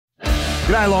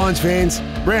G'day Lions fans,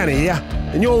 Brownie here,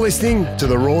 and you're listening to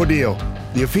The Raw Deal,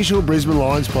 the official Brisbane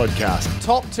Lions podcast.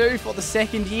 Top two for the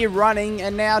second year running,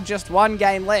 and now just one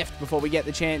game left before we get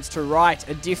the chance to write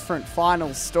a different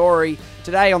final story.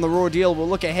 Today on The Raw Deal, we'll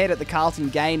look ahead at the Carlton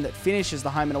game that finishes the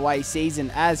home and away season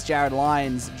as Jarryd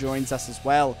Lyons joins us as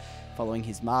well, following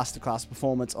his masterclass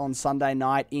performance on Sunday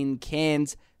night in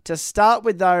Cairns. To start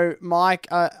with though, Mike,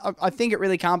 I think it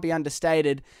really can't be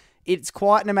understated. It's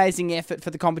quite an amazing effort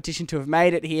for the competition to have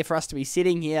made it here, for us to be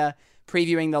sitting here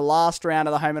previewing the last round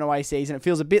of the home and away season. It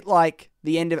feels a bit like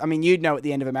the end of, I mean, you'd know what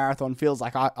the end of a marathon feels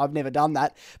like. I've never done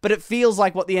that, but it feels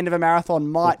like what the end of a marathon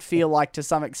might feel like to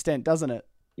some extent, doesn't it?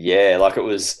 Yeah, like it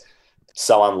was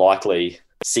so unlikely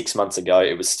 6 months ago.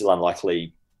 It was still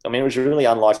unlikely. I mean, it was really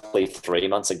unlikely 3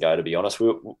 months ago, to be honest.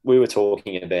 We were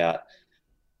talking about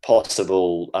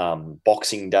possible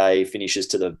Boxing Day finishes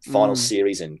to the final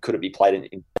series, and could it be played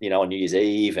on New Year's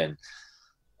Eve, and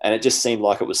it just seemed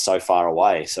like it was so far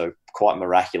away. So quite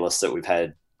miraculous that we've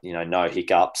had no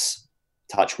hiccups,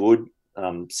 touch wood,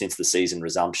 since the season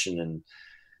resumption, and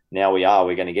now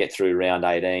we're going to get through round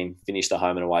 18, finish the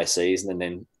home and away season, and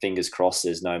then fingers crossed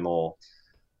there's no more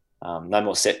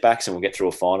setbacks, and we'll get through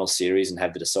a final series and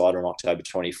have the decider on October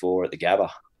 24 at the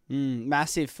Gabba.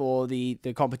 Massive for the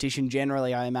competition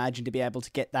generally, I imagine, to be able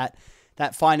to get that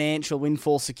financial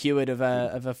windfall secured of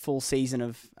a full season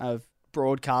of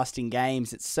broadcasting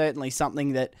games. It's certainly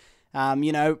something that,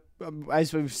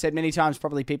 as we've said many times,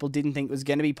 probably people didn't think was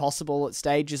going to be possible at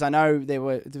stages. I know there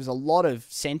was a lot of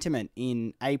sentiment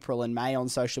in April and May on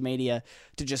social media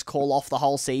to just call off the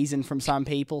whole season from some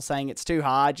people, saying it's too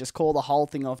hard, just call the whole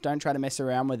thing off, don't try to mess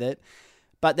around with it.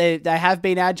 But they have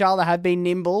been agile, they have been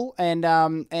nimble,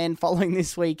 and following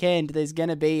this weekend, there's going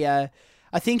to be, I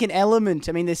think, an element.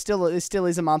 I mean, there still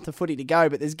is a month of footy to go,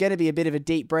 but there's going to be a bit of a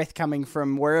deep breath coming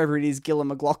from wherever it is Gillon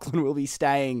McLachlan will be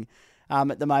staying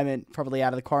at the moment, probably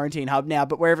out of the quarantine hub now,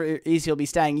 but wherever it is he'll be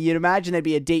staying, you'd imagine there'd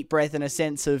be a deep breath and a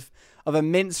sense of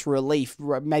immense relief,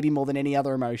 maybe more than any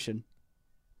other emotion.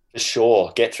 For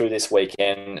sure. Get through this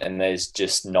weekend, and there's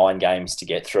just 9 games to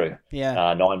get through.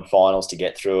 Yeah. 9 finals to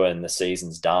get through, and the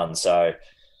season's done. So,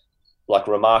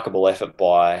 remarkable effort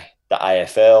by the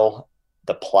AFL,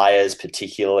 the players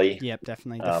particularly. Yep,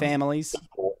 definitely. The families.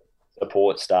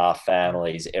 Support staff,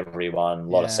 families, everyone. A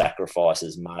lot of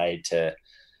sacrifices made to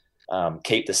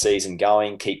keep the season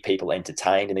going, keep people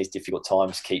entertained in these difficult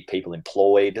times, keep people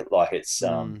employed.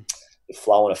 The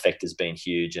flow-on effect has been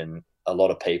huge, and a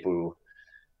lot of people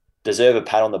deserve a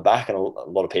pat on the back, and a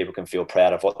lot of people can feel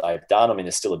proud of what they've done. I mean,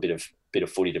 there's still a bit of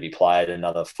footy to be played,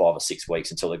 another 5 or 6 weeks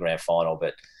until the grand final.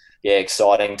 But yeah,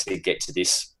 exciting to get to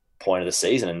this point of the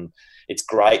season, and it's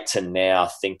great to now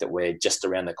think that we're just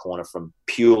around the corner from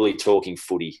purely talking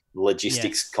footy.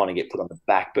 Logistics kind of get put on the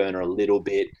back burner a little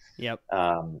bit. Yep.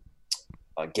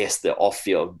 I guess the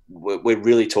off-field, we're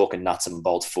really talking nuts and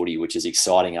bolts footy, which is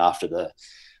exciting after the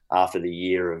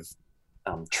year of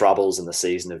troubles and the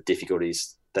season of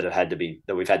difficulties that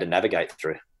we've had to navigate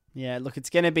through. Yeah, look, it's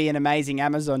going to be an amazing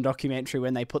Amazon documentary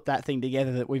when they put that thing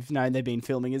together that we've known they've been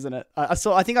filming, isn't it? I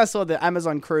think I saw the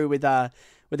Amazon crew with the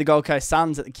Gold Coast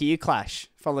Suns at the Kia Clash,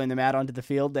 following them out onto the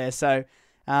field there. So,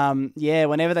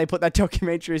 whenever they put that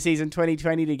documentary season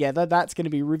 2020 together, that's going to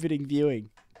be riveting viewing.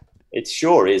 It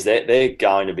sure is. They're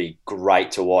going to be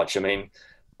great to watch. I mean,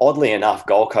 oddly enough,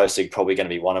 Gold Coast are probably going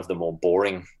to be one of the more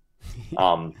boring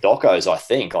docos, I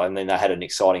think. I mean, they had an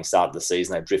exciting start to the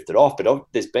season. They drifted off, but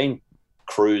there's been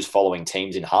crews following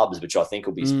teams in hubs, which I think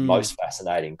will be most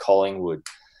fascinating. Collingwood,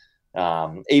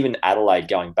 even Adelaide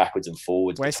going backwards and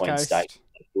forwards between states.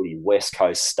 West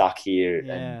Coast stuck here.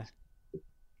 Yeah. And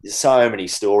there's so many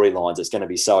storylines. It's going to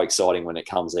be so exciting when it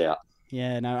comes out.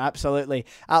 Yeah, no, absolutely.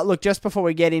 Look, just before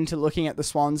we get into looking at the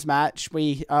Swans match,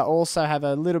 we also have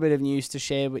a little bit of news to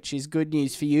share, which is good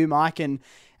news for you, Mike, and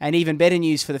even better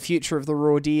news for the future of the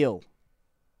Raw Deal.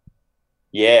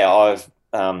 Yeah, I've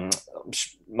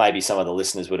maybe some of the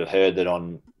listeners would have heard that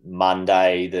on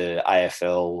Monday, the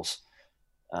AFL's,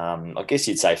 I guess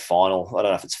you'd say final, I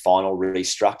don't know if it's final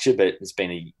restructure, but it's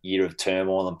been a year of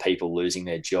turmoil and people losing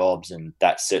their jobs, and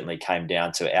that certainly came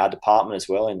down to our department as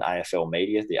well in AFL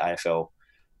media, the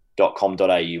afl.com.au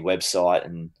website.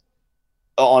 And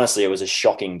honestly, it was a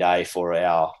shocking day for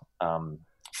our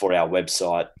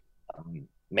website.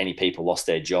 Many people lost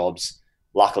their jobs.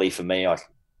 Luckily for me, I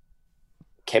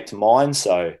kept mine,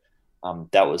 so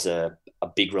that was a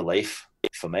big relief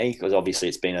for me, because obviously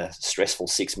it's been a stressful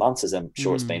 6 months, as I'm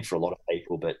sure it's been for a lot of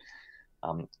people. But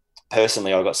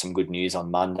personally, I got some good news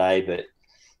on Monday. But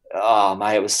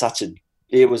mate,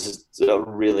 it was a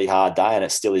really hard day, and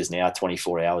it still is now.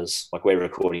 24 hours, like we're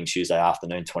recording Tuesday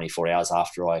afternoon, 24 hours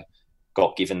after I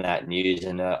got given that news,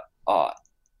 and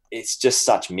it's just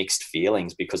such mixed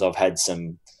feelings because I've had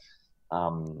some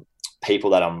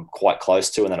people that I'm quite close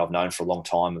to and that I've known for a long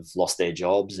time have lost their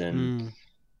jobs, and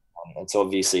it's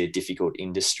obviously a difficult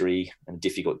industry and a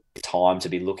difficult time to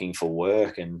be looking for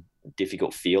work and a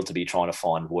difficult field to be trying to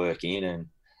find work in. And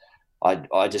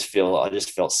I just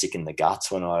felt sick in the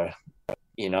guts when I've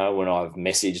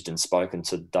messaged and spoken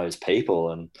to those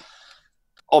people, and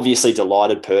obviously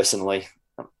delighted personally,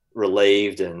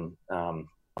 relieved, and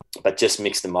but just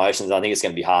mixed emotions. I think it's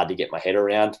going to be hard to get my head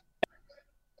around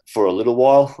for a little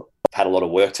while. I've had a lot of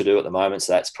work to do at the moment,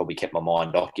 so that's probably kept my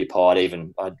mind occupied.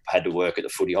 Even I had to work at the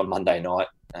footy on Monday night,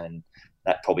 and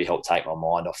that probably helped take my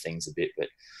mind off things a bit. But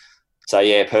so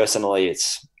yeah, personally,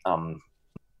 it's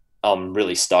I'm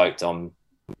really stoked. I'm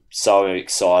so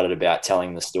excited about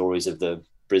telling the stories of the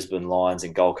Brisbane Lions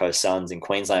and Gold Coast Suns and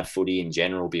Queensland footy in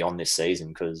general beyond this season,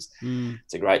 because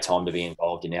it's a great time to be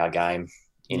involved in our game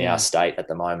in our state at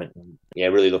the moment. And yeah,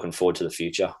 really looking forward to the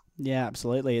future. Yeah,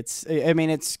 absolutely. It's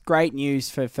great news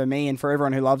for me and for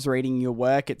everyone who loves reading your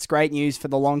work. It's great news for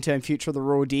the long-term future of the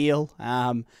Raw deal.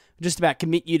 Just about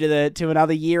commit you to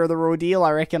another year of the Raw deal,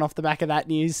 I reckon, off the back of that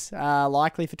news,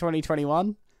 likely for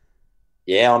 2021.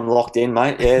 Yeah, I'm locked in,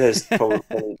 mate. Yeah, there's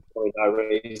probably no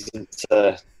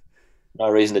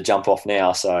reason to jump off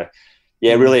now. So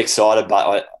yeah, really excited,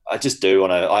 but I just do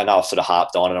want to. I know I've sort of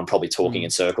harped on, and I'm probably talking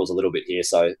in circles a little bit here.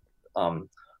 So I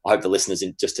hope the listeners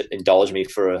just indulge me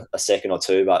for a second or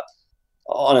two. But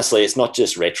honestly, it's not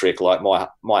just rhetoric. Like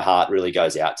my heart really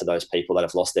goes out to those people that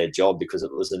have lost their job, because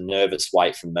it was a nervous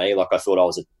wait for me. Like I thought I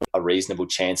was a reasonable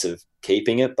chance of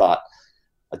keeping it, but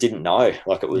I didn't know.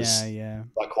 Like it was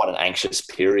like quite an anxious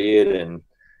period, and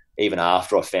even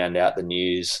after I found out the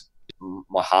news,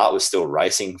 my heart was still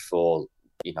racing for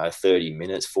 30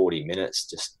 minutes, 40 minutes,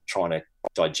 just trying to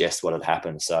digest what had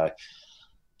happened. So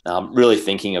really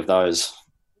thinking of those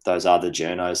other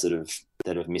journos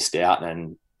that have missed out,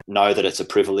 and know that it's a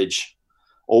privilege.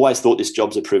 Always thought this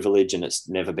job's a privilege, and it's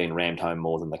never been rammed home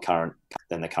more than the current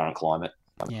climate.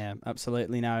 Yeah,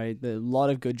 absolutely. No, a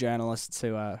lot of good journalists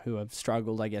who have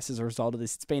struggled, I guess, as a result of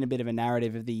this. It's been a bit of a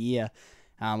narrative of the year,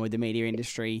 with the media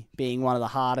industry being one of the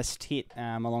hardest hit,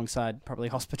 alongside probably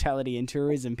hospitality and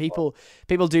tourism. People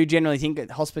do generally think that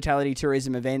hospitality,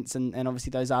 tourism, events, and obviously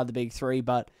those are the big three,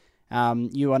 but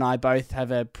you and I both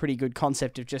have a pretty good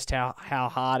concept of just how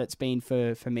hard it's been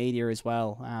for media as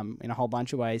well, in a whole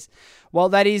bunch of ways. Well,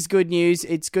 that is good news.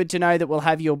 It's good to know that we'll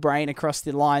have your brain across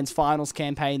the Lions finals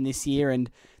campaign this year, and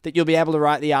that you'll be able to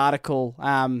write the article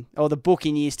or the book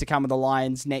in years to come of the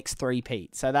Lions' next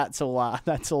three-peat. So that's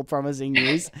all promising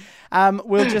news.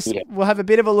 We'll have a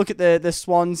bit of a look at the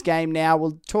Swans game now.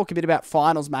 We'll talk a bit about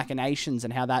finals machinations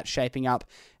and how that's shaping up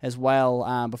as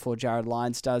well, before Jarryd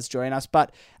Lyons does join us.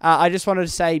 But I just wanted to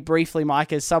say briefly,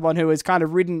 Mike, as someone who has kind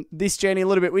of ridden this journey a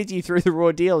little bit with you through the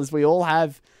Raw deal, as we all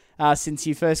have, since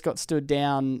you first got stood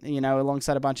down,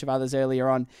 alongside a bunch of others earlier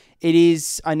on.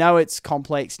 I know it's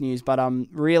complex news, but I'm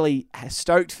really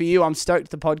stoked for you. I'm stoked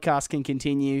the podcast can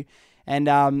continue. And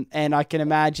I can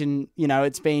imagine,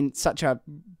 it's been such a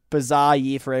bizarre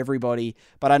year for everybody,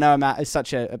 but I know it's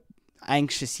such a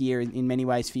anxious year in many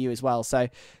ways for you as well. So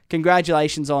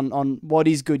congratulations on what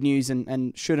is good news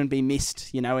and shouldn't be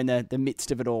missed, in the midst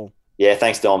of it all. Yeah,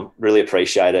 thanks, Dom. Really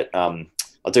appreciate it.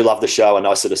 I do love the show, and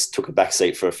I sort of took a back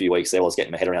seat for a few weeks there. I was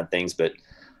getting my head around things, but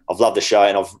I've loved the show,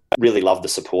 and I've really loved the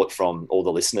support from all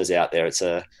the listeners out there.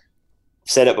 I've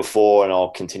said it before, and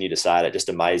I'll continue to say it. It just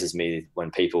amazes me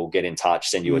when people get in touch,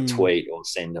 send you a tweet or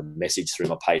send a message through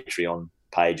my Patreon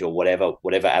page or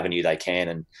whatever avenue they can,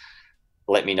 and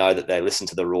let me know that they listen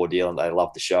to the Raw deal and they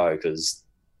love the show, because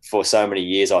for so many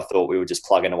years I thought we were just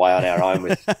plugging away on our own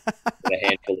with a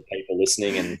handful of people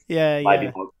listening, and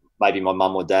maybe my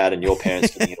mum or dad and your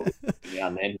parents getting it now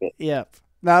and then. But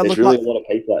no, there's really a lot of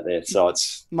people out there, so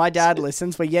it's... My dad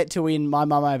listens. We're yet to win. My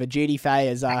mum over Judy Fay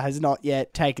has not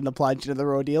yet taken the plunge into the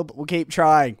Raw deal, but we'll keep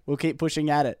trying. We'll keep pushing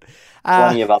at it.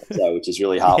 Plenty of others, though, which is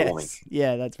really heartwarming. Yes.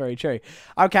 Yeah, that's very true.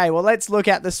 Okay, well, let's look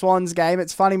at the Swans game.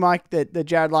 It's funny, Mike, that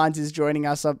Jarryd Lyons is joining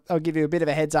us. I'll give you a bit of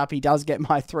a heads up. He does get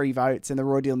my 3 votes in the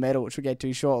Raw deal medal, which we'll get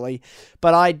to shortly.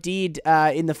 But I did,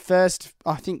 in the first,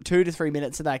 I think, 2 to 3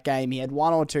 minutes of that game, he had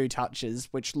 1 or 2 touches,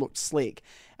 which looked slick.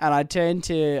 And I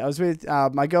was with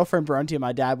my girlfriend Bronte and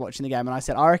my dad watching the game, and I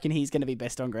said, I reckon he's going to be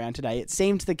best on ground today. It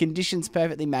seemed the conditions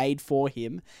perfectly made for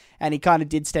him, and he kind of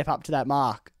did step up to that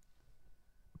mark.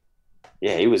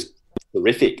 Yeah, he was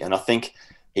terrific, and I think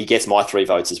he gets my 3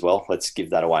 votes as well. Let's give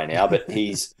that away now. But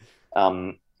he's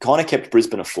kind of kept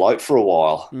Brisbane afloat for a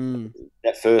while.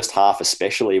 That first half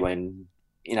especially, when,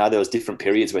 there was different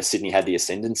periods where Sydney had the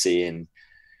ascendancy, and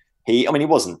he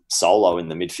wasn't solo in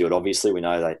the midfield. Obviously, we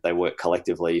know they work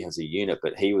collectively as a unit,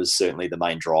 but he was certainly the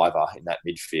main driver in that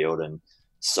midfield and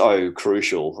so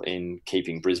crucial in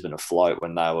keeping Brisbane afloat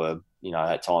when they were,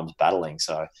 at times battling.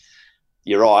 So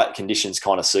you're right, conditions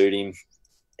kind of suit him.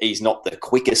 He's not the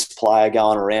quickest player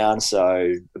going around,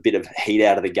 so a bit of heat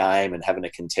out of the game and having a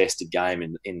contested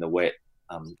game in the wet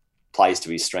plays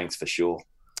to his strengths for sure.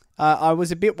 I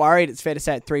was a bit worried, it's fair to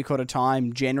say, at three-quarter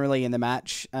time generally in the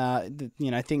match.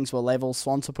 Things were level.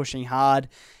 Swans were pushing hard.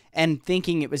 And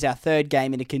thinking it was our third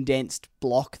game in a condensed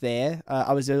block there,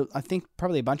 I think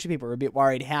probably a bunch of people were a bit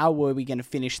worried. How were we going to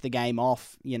finish the game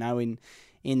off,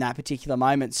 in that particular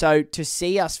moment? So to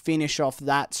see us finish off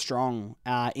that strong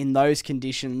in those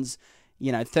conditions,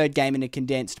 third game in a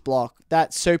condensed block,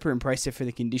 that's super impressive for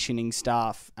the conditioning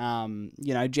staff,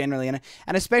 generally. And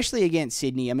especially against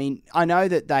Sydney. I mean, I know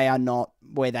that they are not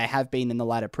where they have been in the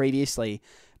ladder previously,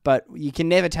 but you can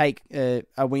never take a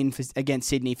win against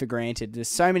Sydney for granted. There's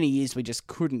so many years we just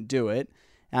couldn't do it.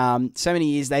 So many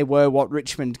years they were what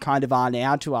Richmond kind of are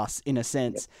now to us, in a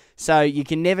sense. Yep. So you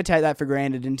can never take that for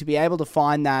granted. And to be able to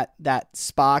find that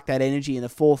spark, that energy in the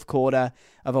fourth quarter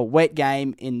of a wet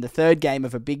game, in the third game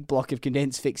of a big block of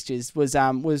condensed fixtures, was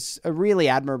a really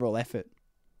admirable effort.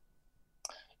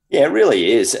 Yeah, it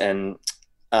really is. And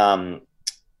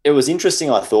it was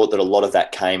interesting, I thought, that a lot of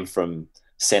that came from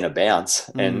centre bounce.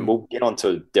 And we'll get on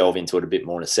to delve into it a bit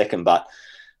more in a second. But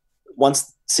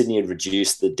once Sydney had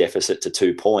reduced the deficit to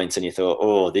 2 points, and you thought,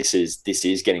 oh, this is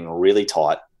getting really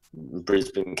tight.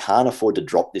 Brisbane can't afford to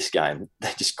drop this game.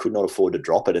 They just could not afford to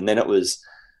drop it. And then it was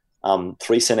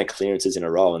 3 centre clearances in a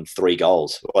row and 3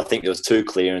 goals. Well, I think there was 2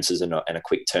 clearances and a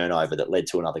quick turnover that led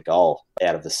to another goal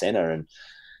out of the centre. And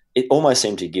it almost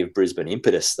seemed to give Brisbane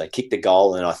impetus. They kicked the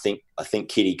goal, and I think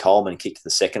Kitty Coleman kicked the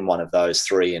second one of those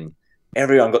 3, and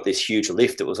everyone got this huge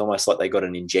lift. It was almost like they got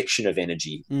an injection of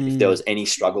energy. If there was any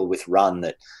struggle with run,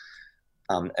 that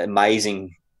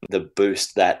amazing the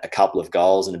boost that a couple of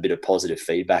goals and a bit of positive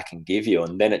feedback can give you.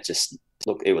 And then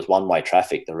it was one-way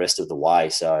traffic the rest of the way.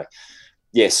 So,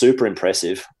 yeah, super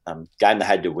impressive. Game they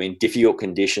had to win. Difficult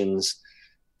conditions,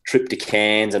 trip to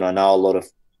Cairns, and I know a lot of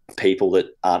people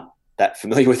that aren't that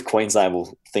familiar with Queensland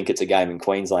will think it's a game in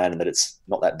Queensland and that it's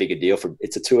not that big a deal.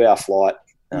 It's a 2-hour flight.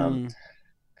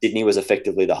 Sydney was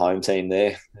effectively the home team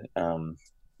there,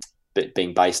 but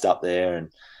being based up there, and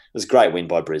it was a great win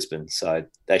by Brisbane. So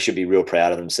they should be real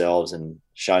proud of themselves and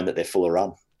showing that they're full of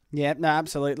run. Yeah, no,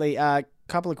 absolutely.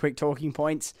 Couple of quick talking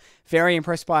points. Very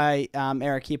impressed by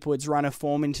Eric Hipwood's run of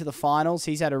form into the finals.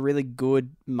 He's had a really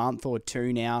good month or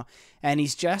two now, and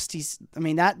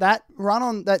that run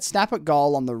on that snap at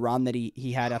goal on the run that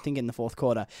he had, I think in the fourth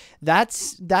quarter.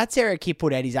 That's Eric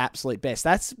Hipwood at his absolute best.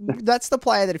 That's the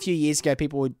player that a few years ago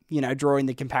people would drawing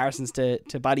the comparisons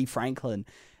to Buddy Franklin.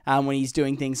 When he's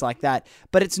doing things like that.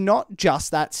 But it's not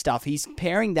just that stuff. He's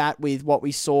pairing that with what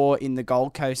we saw in the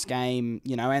Gold Coast game,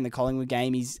 and the Collingwood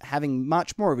game. He's having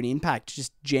much more of an impact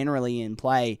just generally in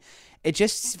play. It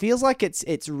just feels like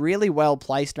it's really well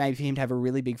placed maybe for him to have a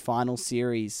really big final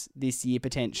series this year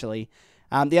potentially.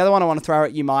 The other one I want to throw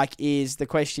at you, Mike, is the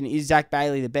question: is Zach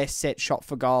Bailey the best set shot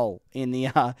for goal in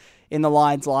the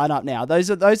Lions lineup now? Those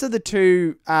are the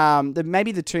two,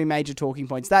 maybe the two major talking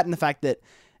points. That and the fact that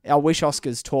I wish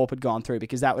Oscar's torp had gone through,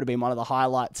 because that would have been one of the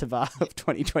highlights of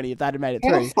 2020 if that had made it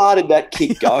through. How far did that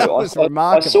kick go? That was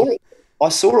remarkable. I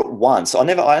saw it once. I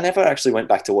never actually went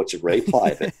back to watch a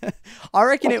replay. But I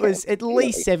reckon it was at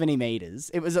least 70 metres.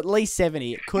 It was at least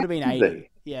 70. It could have been 80.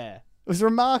 Yeah. It was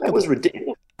remarkable. That was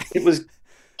ridiculous. It was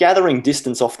gathering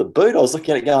distance off the boot. I was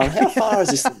looking at it going, how far is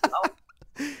this thing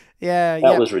going? Yeah.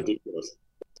 That was ridiculous.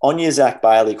 On your Zach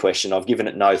Bailey question, I've given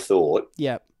it no thought.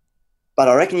 Yep. But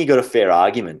I reckon you got a fair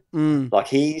argument.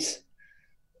 Like we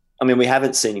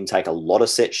haven't seen him take a lot of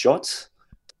set shots,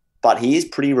 but he is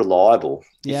pretty reliable.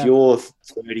 Yeah. If you're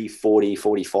 30, 40,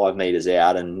 45 metres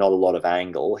out and not a lot of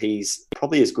angle, he's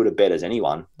probably as good a bet as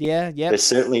anyone. Yeah, yeah. There's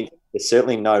certainly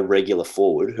no regular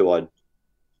forward who I'd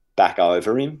back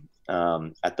over him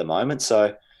at the moment.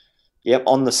 So, yep,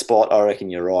 on the spot, I reckon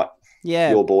you're right.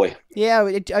 Yeah. Your boy. Yeah,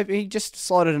 he just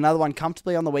slotted another one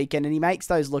comfortably on the weekend, and he makes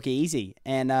those look easy.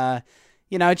 And,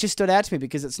 it just stood out to me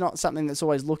because it's not something that's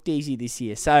always looked easy this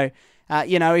year. So,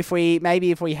 if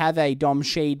we have a Dom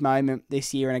Sheed moment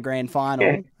this year in a grand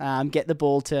final, get the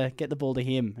ball to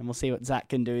him, and we'll see what Zach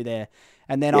can do there.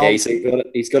 And then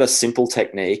he's got a simple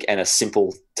technique and a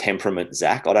simple temperament,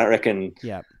 Zach. I don't reckon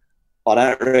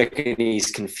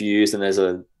he's confused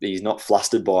and he's not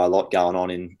flustered by a lot going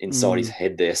on inside his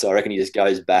head there. So I reckon he just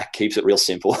goes back, keeps it real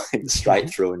simple and straight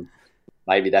through, and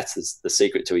maybe that's the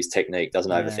secret to his technique.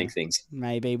 Doesn't overthink things.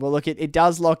 Maybe. Well, look, it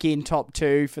does lock in top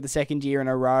 2 for the second year in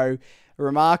a row. A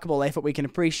remarkable effort. We can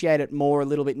appreciate it more a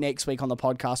little bit next week on the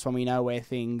podcast when we know where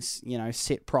things,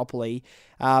 sit properly.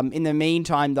 In the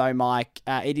meantime, though, Mike,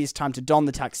 it is time to don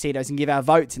the tuxedos and give our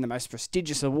votes in the most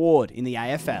prestigious award in the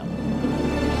AFL.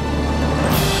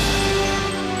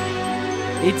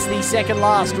 It's the second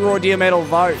last Raw Deal Medal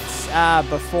votes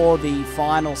before the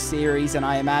final series, and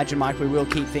I imagine, Mike, we will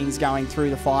keep things going through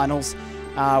the finals.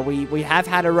 We have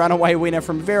had a runaway winner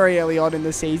from very early on in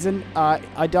the season.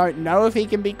 I don't know if he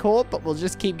can be caught, but we'll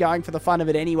just keep going for the fun of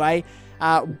it anyway.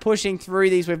 Pushing through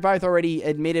these, we've both already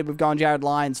admitted we've gone Jarryd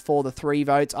Lyons for the 3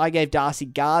 votes. I gave Darcy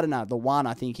Gardiner the 1.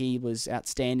 I think he was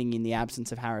outstanding in the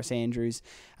absence of Harris Andrews.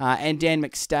 And Dan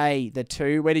McStay the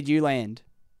 2. Where did you land?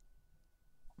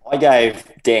 I gave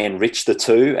Dan Rich the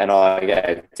 2, and I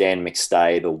gave Dan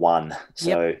McStay the 1.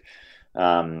 So,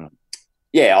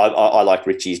 I like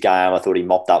Richie's game. I thought he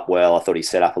mopped up well. I thought he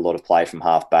set up a lot of play from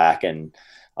half back. And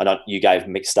I know you gave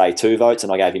McStay 2 votes,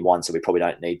 and I gave him 1, so we probably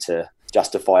don't need to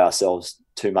justify ourselves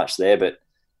too much there. But,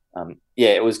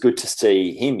 it was good to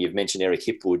see him. You've mentioned Eric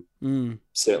Hipwood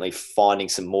certainly finding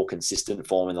some more consistent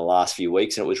form in the last few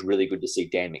weeks, and it was really good to see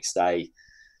Dan McStay,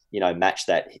 match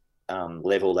that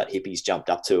level that Hippie's jumped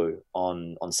up to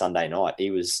on Sunday night.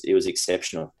 It was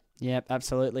exceptional. Yep,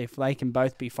 absolutely. If they can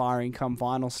both be firing come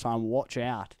finals time, watch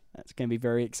out. That's going to be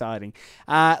very exciting.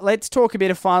 Let's talk a bit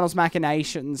of finals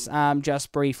machinations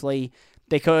just briefly,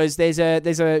 because there's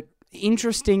a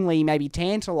interestingly, maybe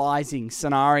tantalising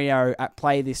scenario at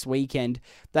play this weekend.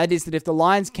 That is that if the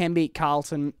Lions can beat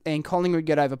Carlton and Collingwood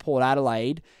get over Port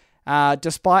Adelaide,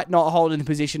 despite not holding the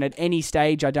position at any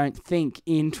stage, I don't think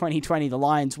in 2020 the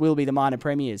Lions will be the minor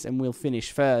premiers and will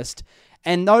finish first.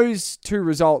 And those 2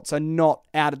 results are not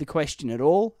out of the question at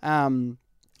all.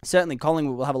 Certainly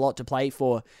Collingwood will have a lot to play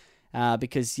for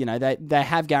because, they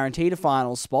have guaranteed a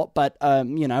final spot. But,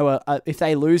 if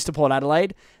they lose to Port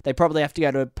Adelaide, they probably have to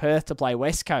go to Perth to play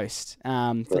West Coast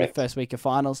for the first week of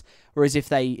finals. Whereas if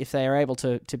they are able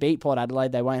to beat Port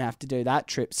Adelaide, they won't have to do that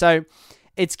trip. So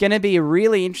it's going to be a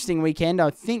really interesting weekend. I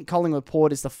think Collingwood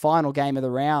Port is the final game of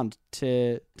the round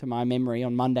to my memory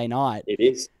on Monday night. It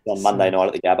is on Monday night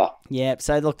at the Gabba. Yeah,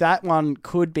 so look, that one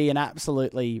could be an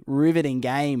absolutely riveting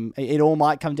game. It all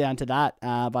might come down to that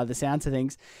by the sounds of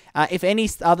things. If any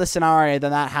other scenario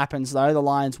than that happens, though, the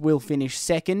Lions will finish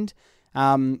second.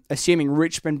 Assuming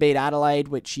Richmond beat Adelaide,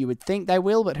 which you would think they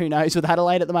will, but who knows with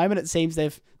Adelaide at the moment. It seems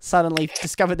they've suddenly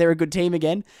discovered they're a good team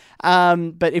again.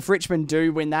 But if Richmond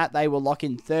do win that, they will lock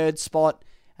in 3rd spot.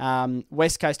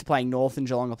 West Coast are playing North and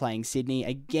Geelong are playing Sydney.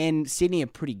 Again, Sydney are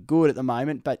pretty good at the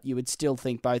moment, but you would still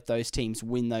think both those teams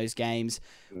win those games,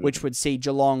 which would see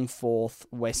Geelong 4th,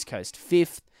 West Coast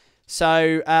 5th.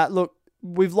 So, look,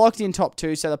 we've locked in top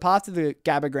 2, so the path to the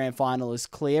Gabba Grand Final is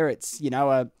clear. It's,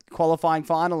 a qualifying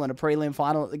final and a prelim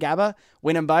final at the Gabba.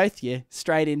 Win them both, you're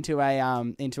straight into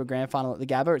a grand final at the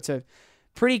Gabba. It's a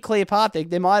pretty clear path.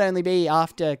 There might only be,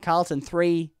 after Carlton,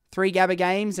 three Gabba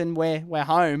games and we're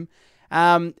home.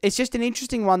 It's just an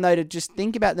interesting one, though, to just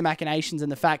think about the machinations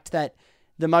and the fact that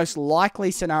the most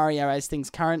likely scenario as things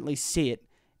currently sit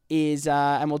is,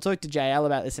 and we'll talk to JL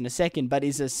about this in a second, but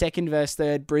is a 2nd versus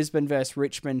 3rd Brisbane versus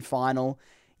Richmond final.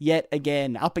 Yet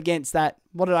again, up against that,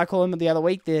 what did I call him the other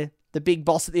week? The big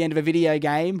boss at the end of a video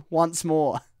game once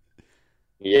more.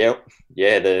 Yeah,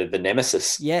 the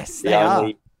nemesis. Yes, they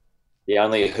are. The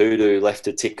only hoodoo left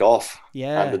to tick off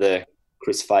Yeah. under the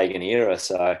Chris Fagan era.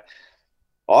 So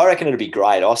I reckon it'd be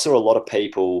great. I saw a lot of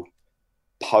people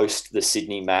post the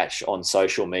Sydney match on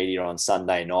social media on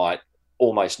Sunday night,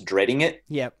 almost dreading it.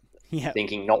 Yep.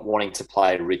 Thinking, not wanting to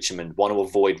play Richmond, want to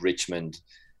avoid Richmond.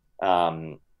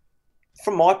 From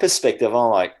my perspective,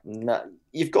 I'm like, no,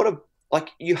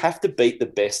 you have to beat the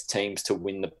best teams to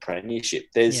win the premiership.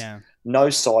 There's no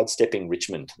sidestepping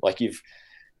Richmond.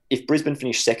 If Brisbane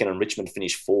finished 2nd and Richmond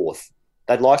finished 4th,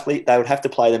 they would have to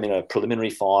play them in a preliminary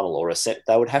final or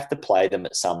they would have to play them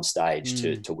at some stage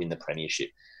to win the premiership.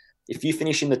 If you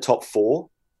finish in the top 4,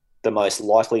 the most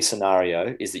likely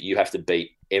scenario is that you have to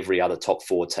beat every other top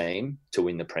 4 team to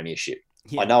win the premiership.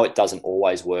 Yeah. I know it doesn't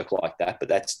always work like that, but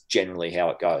that's generally how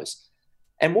it goes.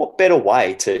 And what better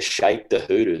way to shake the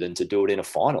hoodoo than to do it in a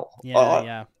final? If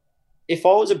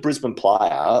I was a Brisbane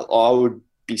player, I would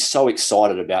be so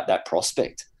excited about that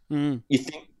prospect. You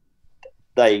think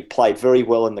they played very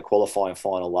well in the qualifying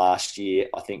final last year.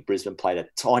 I think Brisbane played a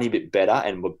tiny bit better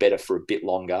and were better for a bit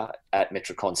longer at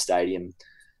Metricon Stadium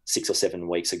 6 or 7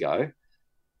 weeks ago.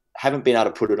 Haven't been able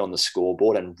to put it on the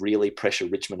scoreboard and really pressure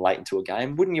Richmond late into a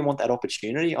game. Wouldn't you want that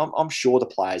opportunity? I'm sure the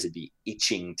players would be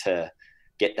itching to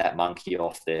get that monkey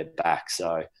off their back.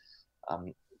 So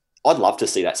I'd love to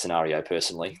see that scenario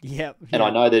personally. Yep. And I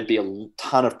know there'd be a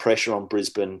ton of pressure on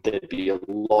Brisbane. There'd be a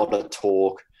lot of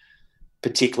talk,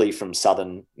 particularly from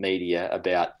Southern media,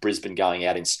 about Brisbane going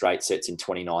out in straight sets in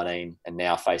 2019 and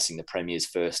now facing the Premiers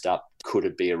first up. Could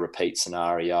it be a repeat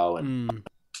scenario and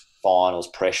finals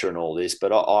pressure and all this?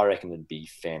 But I reckon it'd be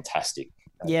fantastic.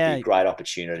 It'd be a great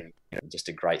opportunity, just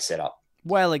a great setup.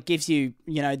 Well, it gives you,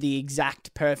 the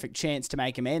exact perfect chance to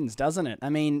make amends, doesn't it? I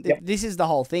mean, this is the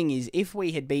whole thing, is if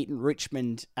we had beaten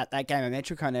Richmond at that game of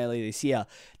Metricon earlier this year,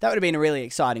 that would have been a really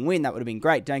exciting win. That would have been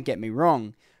great, don't get me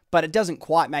wrong. But it doesn't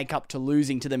quite make up to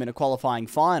losing to them in a qualifying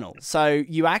final. So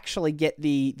you actually get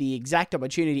the exact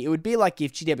opportunity. It would be like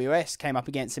if GWS came up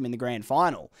against them in the grand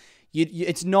final.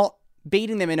 It's not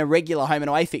beating them in a regular home and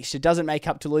away fixture doesn't make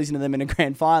up to losing to them in a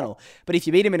grand final. But if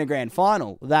you beat them in a grand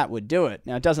final, that would do it.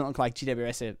 Now, it doesn't look like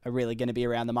GWS are really going to be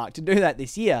around the mark to do that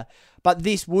this year, but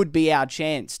this would be our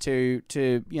chance to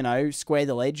square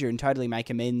the ledger and totally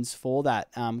make amends for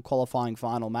that qualifying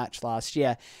final match last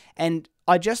year. And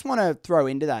I just want to throw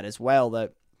into that as well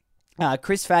that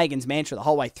Chris Fagan's mantra the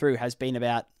whole way through has been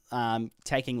about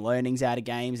taking learnings out of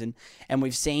games, and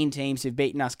we've seen teams who've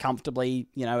beaten us comfortably,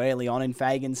 early on in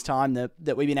Fagan's time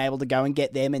that we've been able to go and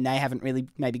get them, and they haven't really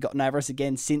maybe gotten over us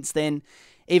again since then.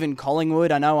 Even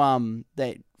Collingwood, I know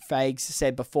that Fags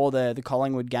said before the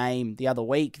Collingwood game the other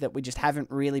week that we just haven't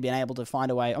really been able to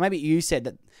find a way, or maybe you said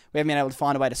that we haven't been able to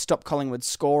find a way to stop Collingwood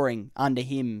scoring under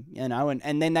him,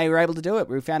 and then they were able to do it.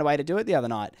 We found a way to do it the other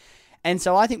night. And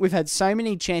so I think we've had so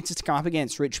many chances to come up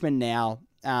against Richmond now,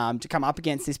 to come up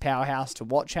against this powerhouse, to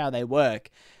watch how they work,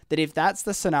 that if that's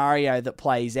the scenario that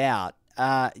plays out,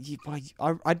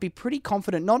 I'd be pretty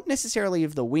confident, not necessarily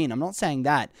of the win, I'm not saying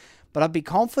that, but I'd be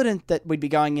confident that we'd be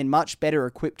going in much better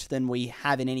equipped than we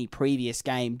have in any previous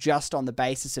game, just on the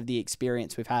basis of the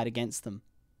experience we've had against them.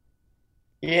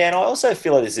 Yeah, and I also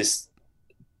feel like there's this,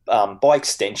 by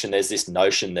extension, there's this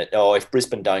notion that, if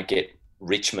Brisbane don't get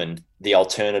Richmond, the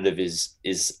alternative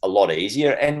is a lot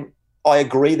easier. And I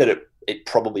agree that it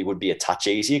probably would be a touch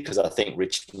easier because I think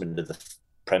Richmond are the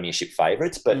premiership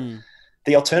favourites, but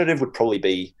the alternative would probably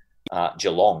be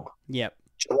Geelong. Yep.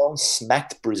 Geelong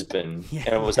smacked Brisbane, and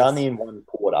it was only in one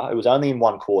quarter. It was only in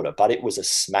one quarter, but it was a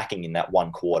smacking in that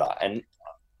one quarter. And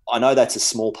I know that's a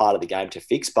small part of the game to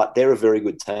fix, but they're a very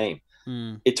good team.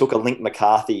 It took a Link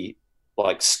McCarthy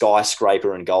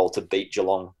skyscraper and goal to beat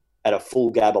Geelong at a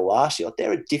full gabba last year.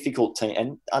 They're a difficult team,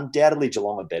 and undoubtedly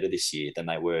Geelong are better this year than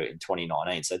they were in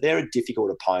 2019. So they're a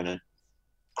difficult opponent.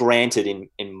 Granted,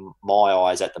 in my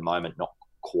eyes at the moment, not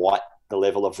quite the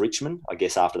level of Richmond. I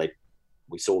guess after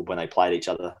we saw when they played each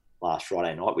other last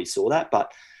Friday night, we saw that.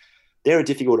 But they're a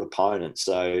difficult opponent,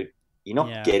 so you're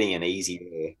not getting an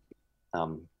easier,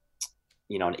 an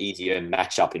easier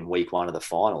matchup in week one of the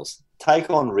finals.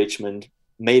 Take on Richmond,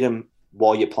 meet them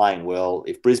while you're playing well.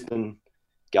 If Brisbane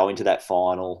go into that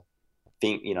final,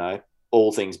 think,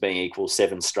 all things being equal,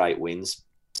 7 straight wins,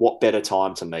 what better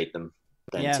time to meet them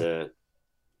than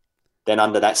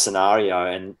under that scenario?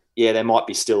 And there might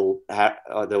be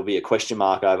there'll be a question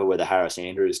mark over whether Harris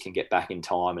Andrews can get back in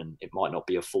time, and it might not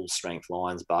be a full strength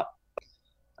Lions, but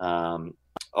I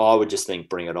would just think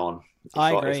bring it on.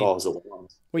 I agree. If I was the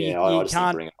Lions. Well, I just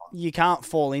think bring it on. You can't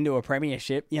fall into a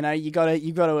premiership. You got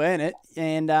to earn it,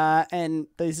 and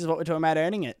this is what we're talking about,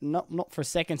 earning it. Not for a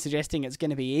second suggesting it's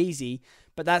going to be easy,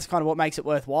 but that's kind of what makes it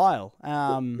worthwhile.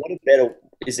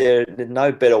 Is there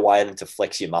no better way than to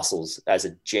flex your muscles as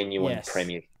a genuine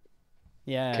premier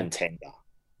contender?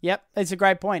 Yep, it's a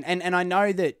great point. And I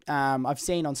know that I've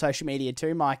seen on social media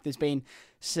too, Mike, there's been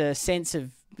a sense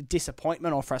of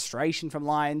disappointment or frustration from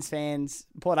Lions fans,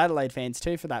 Port Adelaide fans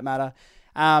too, for that matter,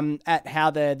 at how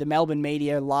the Melbourne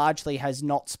media largely has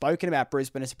not spoken about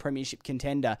Brisbane as a premiership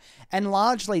contender. And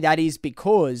largely that is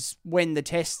because when the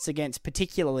tests against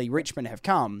particularly Richmond have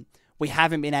come, we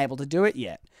haven't been able to do it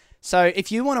yet. So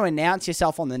if you want to announce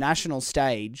yourself on the national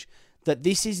stage that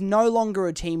this is no longer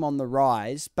a team on the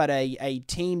rise, but a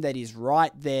team that is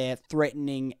right there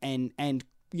threatening and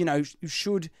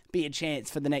should be a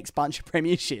chance for the next bunch of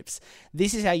premierships,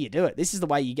 this is how you do it. This is the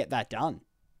way you get that done.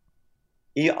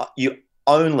 You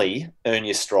only earn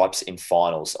your stripes in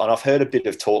finals. And I've heard a bit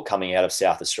of talk coming out of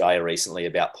South Australia recently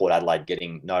about Port Adelaide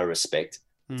getting no respect.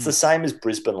 It's the same as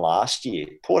Brisbane last year.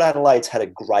 Port Adelaide's had a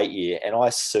great year, and I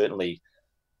certainly,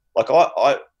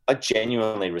 I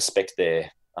genuinely respect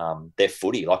their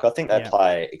footy. I think they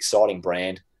play an exciting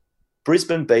brand.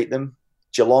 Brisbane beat them.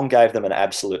 Geelong gave them an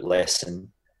absolute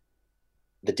lesson.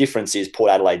 The difference is Port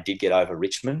Adelaide did get over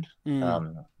Richmond, a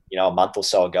month or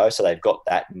so ago, so they've got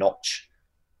that notch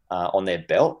on their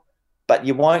belt. But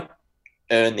you won't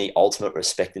earn the ultimate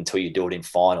respect until you do it in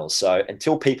finals. So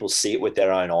until people see it with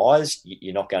their own eyes,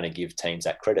 you're not going to give teams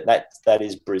that credit. That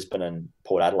is Brisbane and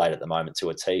Port Adelaide at the moment to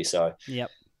a T. So yep.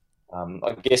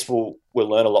 I guess we'll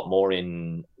learn a lot more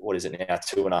in, what is it now,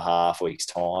 2.5 weeks'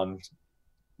 time,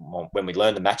 when we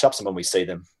learn the matchups and when we see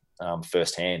them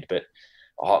firsthand. But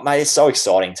mate, it's so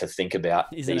exciting to think about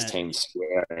these teams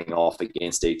squaring off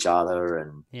against each other,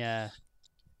 and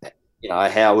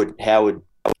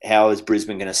how is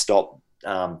Brisbane going to stop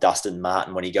Dustin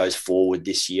Martin when he goes forward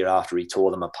this year after he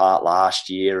tore them apart last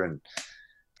year, and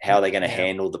how are they going to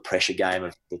handle the pressure game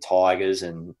of the Tigers?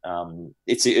 And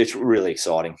it's really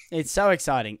exciting. It's so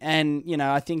exciting. And,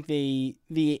 I think the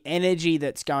energy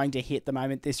that's going to hit the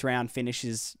moment this round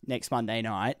finishes next Monday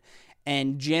night,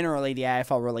 and generally the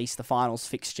AFL release the finals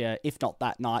fixture, if not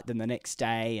that night, then the next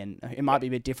day. And it might be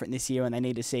a bit different this year, and they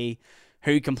need to see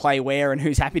who can play where and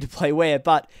who's happy to play where.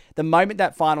 But the moment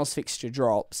that finals fixture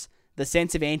drops, the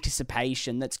sense of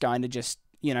anticipation that's going to just,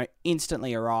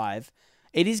 instantly arrive,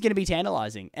 it is going to be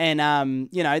tantalising. And,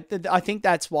 I think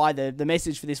that's why the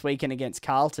message for this weekend against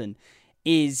Carlton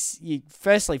is,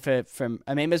 firstly, from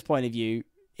a member's point of view,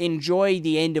 enjoy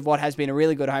the end of what has been a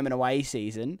really good home and away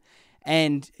season,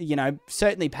 and,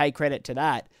 certainly pay credit to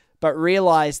that, but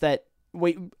realise that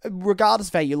regardless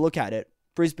of how you look at it,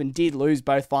 Brisbane did lose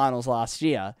both finals last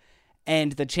year,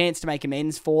 and the chance to make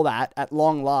amends for that at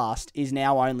long last is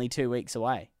now only 2 weeks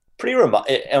away. Pretty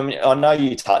I know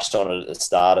you touched on it at the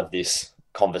start of this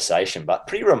conversation, but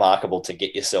pretty remarkable to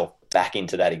get yourself back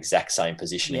into that exact same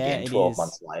position again 12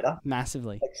 months later.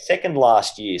 Massively. Second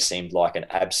last year seemed like an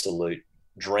absolute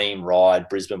dream ride.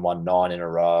 Brisbane won 9 in a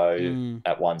row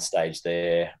at one stage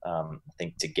there, I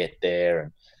think, to get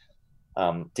there.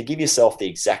 And to give yourself the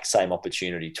exact same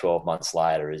opportunity 12 months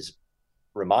later is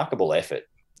remarkable effort.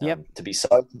 To be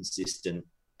so consistent.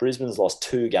 Brisbane's lost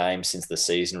 2 games since the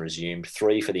season resumed,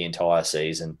 3 for the entire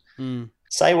season.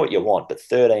 Say what you want, but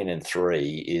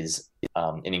 13-3 is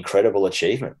an incredible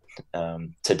achievement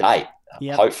to date.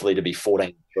 Hopefully to be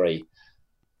 14-3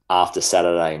 after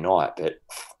Saturday night. But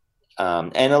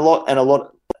and a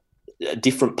lot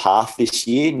different path this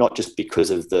year, not just because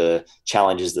of the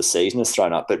challenges the season has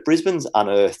thrown up, but Brisbane's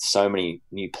unearthed so many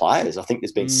new players. I think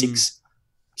there's been six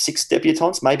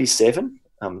debutants, maybe 7.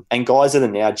 And guys that are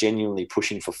now genuinely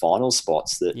pushing for final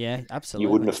spots that absolutely,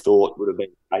 you wouldn't have thought would have been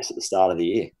the case at the start of the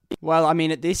year. Well, I mean,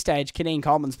 at this stage, Keane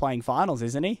Coleman's playing finals,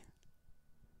 isn't he?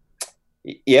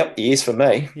 Yep, he is for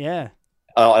me. Yeah.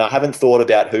 I haven't thought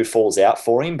about who falls out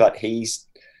for him, but he's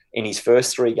in his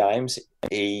first 3 games,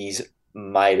 he's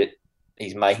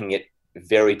making it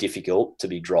very difficult to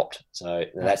be dropped. So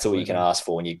that's all you can ask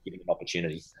for when you give him an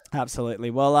opportunity.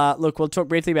 Absolutely. Well, look, we'll talk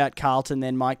briefly about Carlton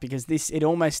then, Mike, because it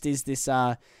almost is this.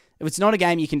 It's not a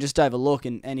game you can just overlook,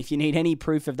 and if you need any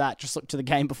proof of that, just look to the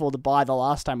game before the bye. The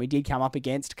last time we did come up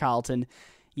against Carlton,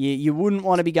 you wouldn't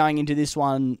want to be going into this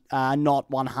one not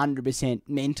 100%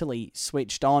 mentally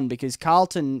switched on, because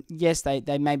Carlton, yes, they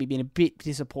maybe been a bit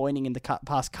disappointing in the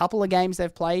past couple of games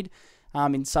they've played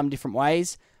in some different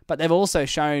ways, but they've also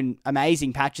shown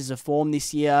amazing patches of form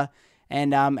this year.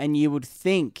 And you would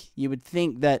think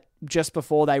that just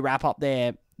before they wrap up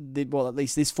at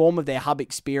least this form of their hub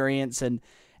experience and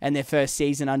their first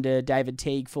season under David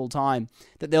Teague full time,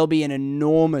 that there'll be an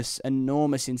enormous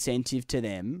incentive to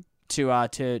them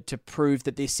to prove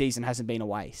that this season hasn't been a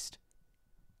waste.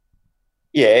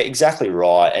 Yeah, exactly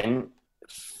right. And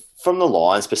from the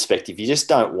Lions' perspective, you just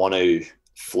don't want to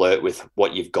flirt with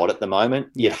what you've got at the moment.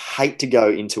 You'd hate to go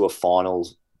into a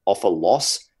finals off a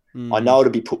loss. I know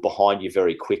it'll be put behind you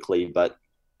very quickly, but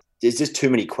there's just too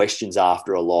many questions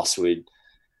after a loss. We'd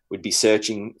be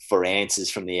searching for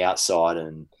answers from the outside,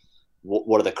 and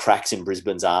what are the cracks in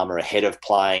Brisbane's armour ahead of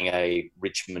playing a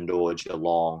Richmond or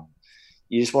Geelong.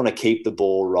 You just want to keep the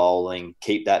ball rolling,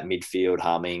 keep that midfield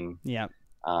humming. Yeah.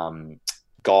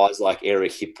 Guys like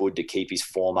Eric Hipwood to keep his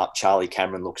form up. Charlie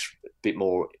Cameron looks a bit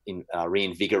more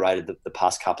reinvigorated the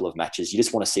past couple of matches. You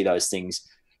just want to see those things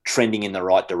trending in the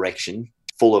right direction,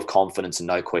 full of confidence and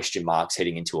no question marks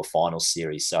heading into a final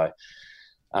series. So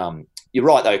you're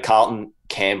right, though. Carlton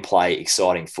can play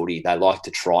exciting footy. They like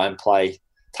to try and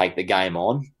take the game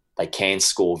on. They can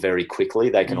score very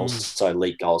quickly. They can also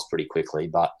leak goals pretty quickly,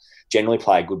 but generally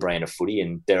play a good brand of footy,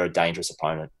 and they're a dangerous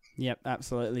opponent. Yep,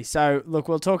 absolutely. So, look,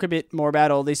 we'll talk a bit more about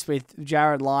all this with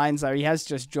Jarryd Lyons, though he has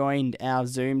just joined our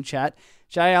Zoom chat.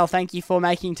 JL, thank you for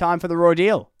making time for the Raw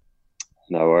Deal.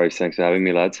 No worries. Thanks for having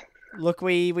me, lads. Look,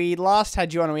 we last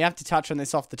had you on, and we have to touch on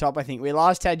this off the top, I think. We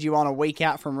last had you on a week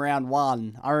out from round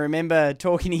 1. I remember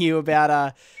talking to you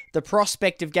about the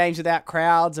prospect of games without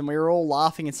crowds, and we were all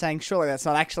laughing and saying, surely that's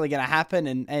not actually going to happen.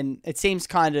 And it seems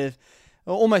kind of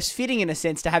almost fitting in a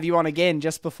sense to have you on again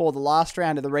just before the last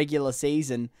round of the regular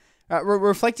season.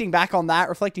 Reflecting back on that,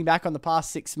 reflecting back on the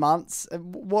past 6 months,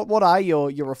 what are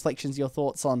your reflections, your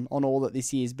thoughts on all that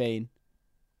this year's been?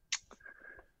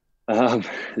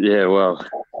 Yeah, well,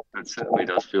 it certainly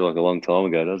does feel like a long time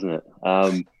ago, doesn't it?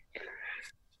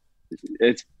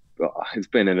 It's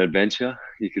been an adventure,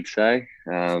 you could say.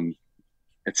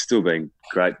 It's still been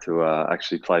great to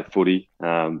actually play footy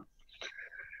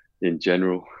in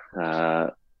general.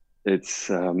 It's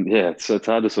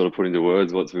hard to sort of put into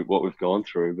words what we've gone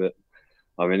through, but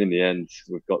I mean, in the end,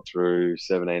 we've got through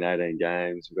 17, 18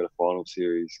 games. We've got a final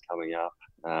series coming up.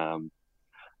 I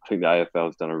think the AFL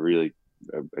has done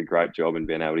a great job in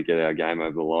being able to get our game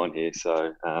over the line here.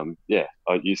 So,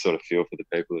 you sort of feel for the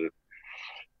people that have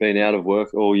been out of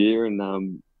work all year,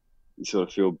 and you sort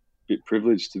of feel a bit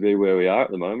privileged to be where we are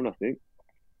at the moment, I think.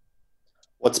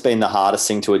 What's been the hardest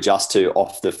thing to adjust to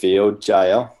off the field,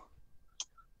 JL?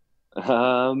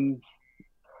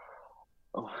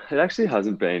 It actually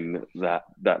hasn't been that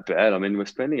bad. I mean, we're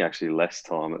spending actually less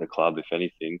time at the club, if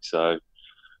anything. So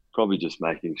probably just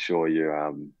making sure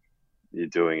you're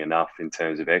doing enough in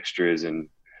terms of extras and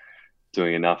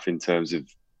doing enough in terms of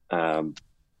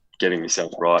getting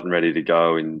yourself right and ready to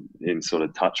go in sort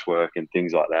of touch work and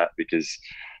things like that, because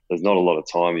there's not a lot of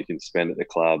time you can spend at the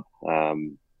club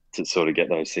to sort of get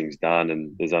those things done.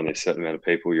 And there's only a certain amount of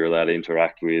people you're allowed to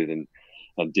interact with and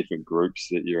different groups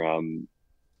that you're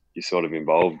sort of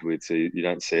involved with. So you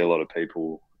don't see a lot of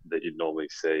people that you'd normally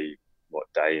see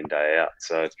day in, day out.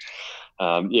 So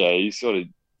you sort of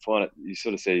find it, you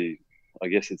sort of see, I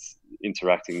guess it's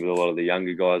interacting with a lot of the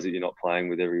younger guys that you're not playing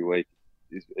with every week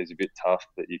is a bit tough,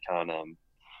 that you can't you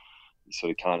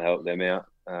sort of can't help them out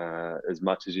as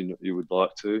much as you would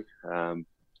like to.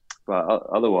 But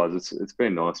otherwise, it's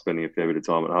been nice spending a fair bit of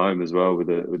time at home as well with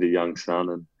a young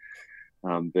son,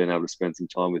 and being able to spend some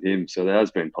time with him. So there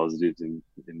has been positives in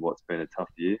what's been a tough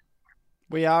year.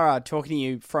 We are talking to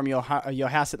you from your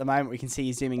house at the moment. We can see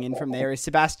you zooming in from there. Is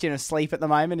Sebastian asleep at the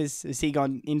moment? Is he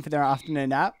gone in for their afternoon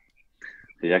nap?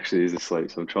 He actually is asleep,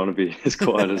 so I'm trying to be as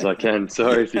quiet as I can.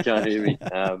 Sorry if you can't hear me.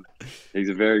 He's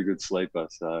a very good sleeper,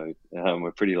 so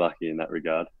we're pretty lucky in that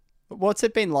regard. What's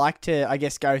it been like to, I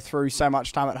guess, go through so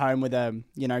much time at home with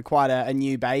quite a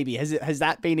new baby? Has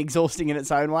that been exhausting in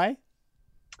its own way?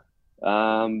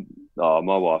 My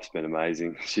wife's been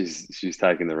amazing. She's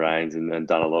taken the reins and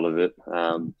done a lot of it.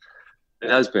 It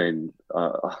has been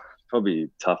probably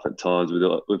tough at times.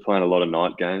 We're playing a lot of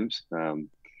night games.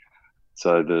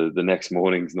 So the next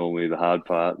morning's normally the hard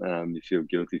part. You feel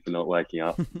guilty for not waking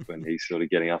up when he's sort of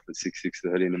getting up at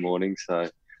 6:30 in the morning. So,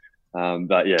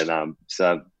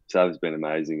 Sav's been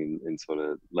amazing in sort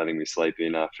of letting me sleep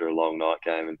in after a long night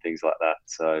game and things like that.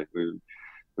 So we've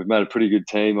made a pretty good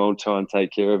team. I'll try and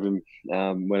take care of him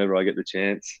whenever I get the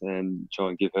chance, and try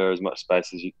and give her as much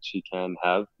space as she can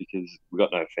have, because we've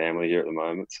got no family here at the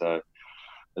moment. So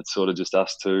it's sort of just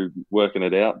us two working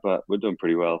it out, but we're doing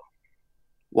pretty well.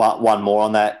 One more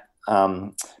on that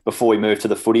before we move to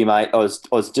the footy, mate. I was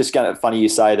just going to, funny you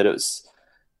say that it was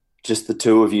just the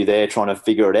two of you there trying to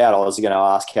figure it out. I was going to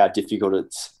ask how difficult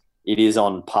it is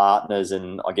on partners,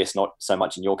 and I guess not so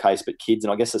much in your case, but kids,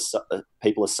 and I guess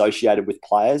people associated with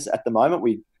players at the moment.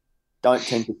 We don't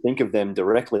tend to think of them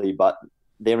directly, but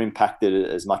they're impacted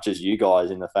as much as you guys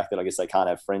in the fact that I guess they can't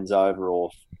have friends over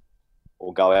or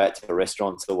go out to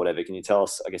restaurants or whatever. Can you tell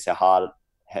us, I guess, how hard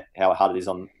it is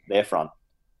on their front?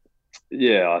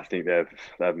 Yeah, I think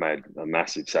they've made a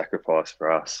massive sacrifice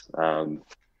for us.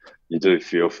 You do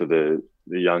feel for the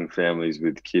young families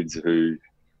with kids who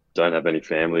don't have any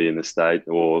family in the state,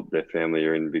 or their family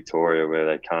are in Victoria where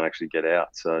they can't actually get out.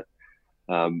 So,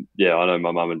 I know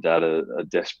my mum and dad are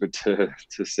desperate to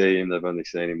see him. They've only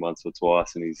seen him once or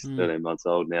twice, and he's 13 months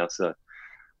old now. So,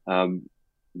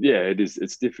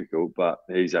 it's difficult, but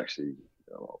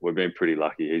we've been pretty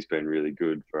lucky. He's been really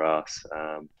good for us.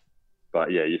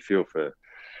 You feel for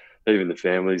even the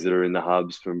families that are in the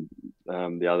hubs from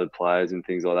the other players and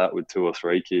things like that with 2 or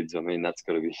 3 kids. I mean, that's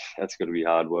got to be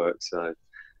hard work. So,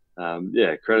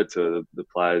 credit to the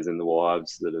players and the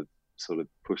wives that have sort of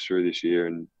pushed through this year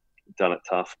and done it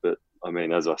tough. But I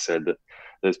mean, as I said, that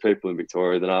there's people in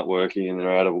Victoria that aren't working and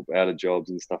they're out of jobs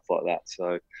and stuff like that.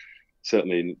 So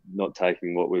certainly not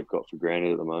taking what we've got for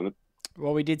granted at the moment.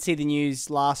 Well, we did see the news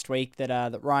last week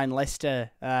that Ryan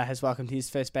Lester has welcomed his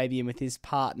first baby in with his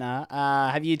partner.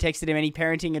 Have you texted him any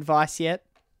parenting advice yet?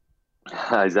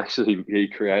 He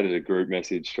created a group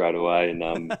message straight away,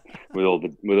 and with all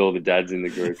the dads in the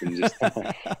group, and just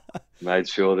made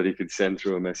sure that he could send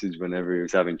through a message whenever he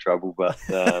was having trouble. But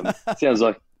sounds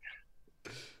like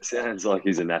Sounds like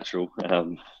he's a natural.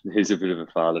 He's a bit of a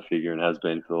father figure and has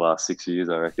been for the last 6 years,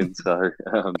 I reckon. So,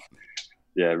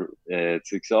 yeah,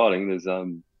 it's exciting. There's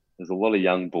a lot of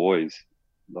young boys,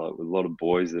 like a lot of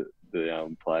boys that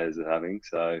the players are having.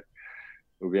 So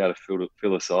we'll be able to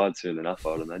fill a side soon enough,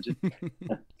 I would imagine.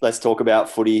 Let's talk about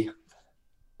footy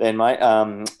then, mate.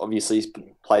 Obviously, he's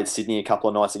played Sydney a couple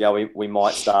of nights ago. We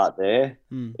might start there.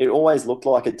 It always looked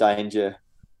like a danger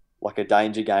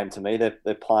game to me.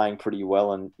 They're playing pretty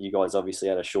well, and you guys obviously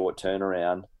had a short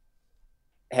turnaround.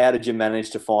 How did you manage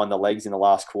to find the legs in the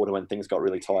last quarter when things got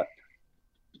really tight?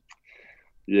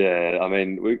 Yeah, I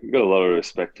mean, we've got a lot of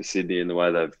respect for Sydney in the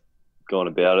way they've gone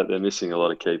about it. They're missing a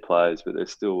lot of key players, but they're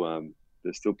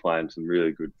still playing some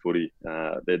really good footy.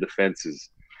 Their defence is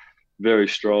very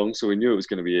strong, so we knew it was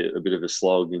going to be a bit of a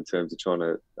slog in terms of trying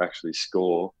to actually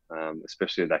score,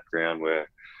 especially in that ground where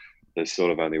there's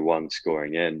sort of only one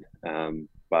scoring end.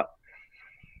 But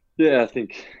yeah, I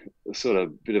think sort of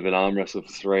a bit of an arm wrestle for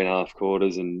 3.5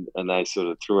 quarters, and they sort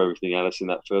of threw everything at us in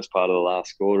that first part of the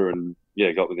last quarter, and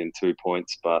yeah, got within 2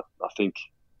 points. But I think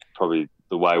probably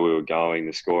the way we were going,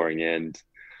 the scoring end,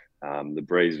 the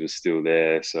breeze was still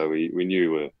there, so we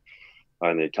knew we were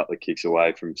only a couple of kicks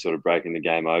away from sort of breaking the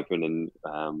game open.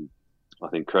 And I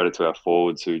think credit to our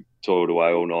forwards who toiled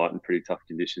away all night in pretty tough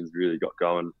conditions, really got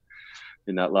going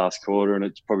in that last quarter, and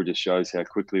it probably just shows how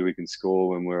quickly we can score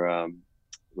when we're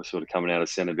sort of coming out of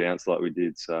centre bounce like we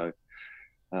did. So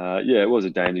yeah, it was a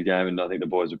danger game, and I think the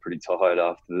boys were pretty tired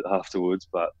afterwards.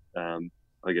 But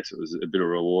I guess it was a bit of a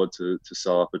reward to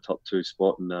sew up a top 2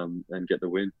 spot and get the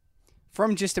win.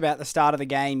 From just about the start of the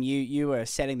game, you were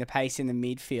setting the pace in the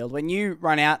midfield. When you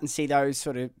run out and see those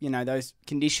sort of, those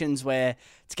conditions where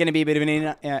it's going to be a bit of an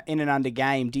in and under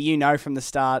game, do you know from the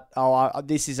start,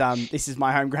 this is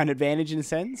my home ground advantage in a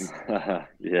sense?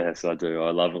 Yes, I do.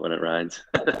 I love it when it rains.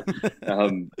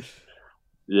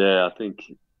 Yeah, I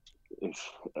think,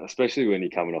 especially when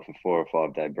you're coming off a 4 or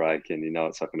 5 day break and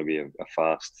it's not going to be a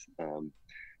fast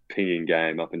pinging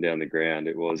game up and down the ground.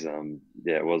 It was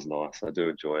it was nice. I do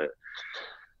enjoy it.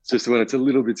 It's just when it's a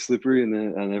little bit slippery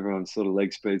and everyone's sort of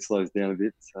leg speed slows down a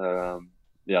bit. So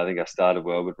I think I started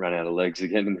well, but ran out of legs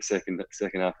again in the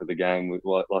second half of the game with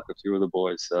like a few of the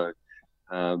boys. So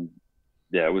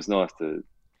it was nice to,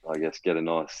 I guess, get a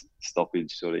nice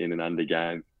stoppage sort of in and under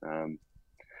game.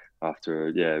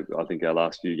 After I think our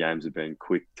last few games have been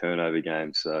quick turnover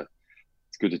games, so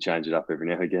it's good to change it up every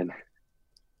now and again.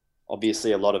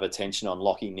 Obviously, a lot of attention on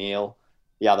Lachie Neale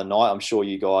the other night. I'm sure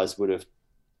you guys would have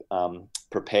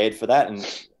prepared for that.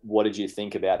 And what did you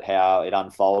think about how it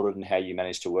unfolded and how you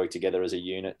managed to work together as a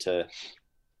unit to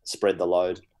spread the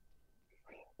load?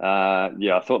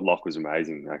 I thought Locke was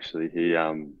amazing. Actually, he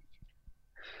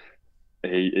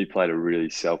played a really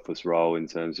selfless role in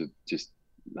terms of just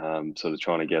sort of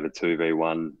trying to get a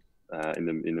 2v1 in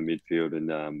the midfield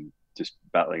and just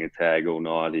battling a tag all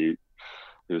night.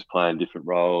 He was playing different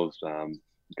roles,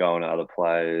 going to other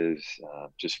players,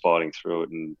 just fighting through it,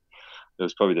 and it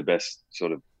was probably the best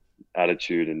sort of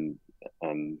attitude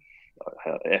and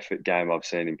effort game I've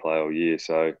seen him play all year.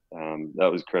 So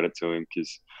that was credit to him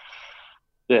because,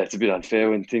 it's a bit unfair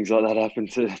when things like that happen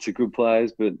to good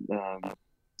players, but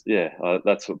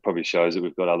that's what probably shows that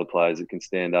we've got other players that can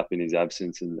stand up in his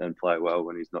absence and play well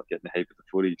when he's not getting a heap of the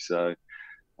footy. So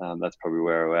that's probably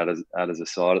where we're at as a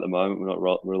side at the moment. We're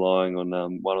not relying on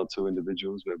one or two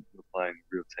individuals. We're playing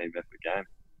a real team effort game.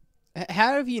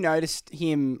 How have you noticed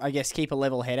him, I guess, keep a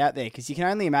level head out there? Because you can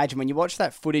only imagine when you watch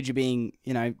that footage of being,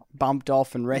 bumped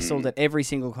off and wrestled at every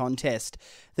single contest,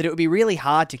 that it would be really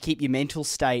hard to keep your mental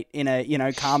state in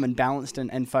a, calm and balanced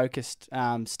and focused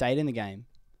state in the game.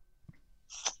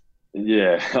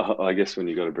 Yeah, I guess when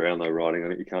you've got a Brownlow riding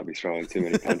on it, you can't be throwing too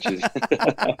many punches.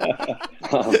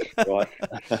 Right.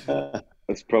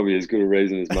 That's probably as good a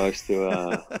reason as most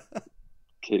to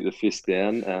keep the fist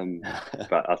down.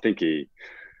 But I think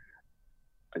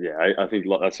I think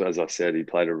that's, as I said, he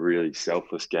played a really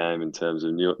selfless game in terms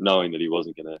of knowing that he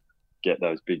wasn't going to get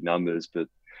those big numbers, but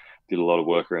did a lot of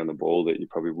work around the ball that you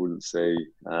probably wouldn't see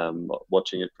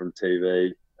watching it from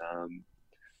TV.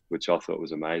 Which I thought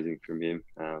was amazing from him.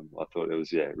 I thought it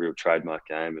was a real trademark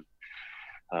game,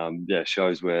 and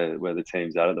shows where the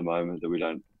team's at the moment.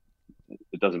 That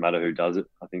it doesn't matter who does it.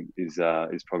 I think is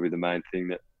probably the main thing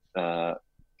that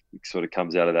sort of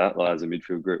comes out of that. Like, as a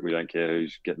midfield group, we don't care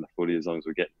who's getting the footy as long as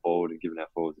we're getting forward and giving our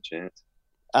forwards a chance.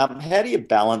 How do you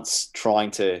balance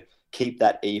trying to keep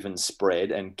that even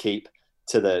spread and keep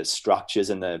to the structures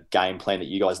and the game plan that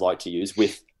you guys like to use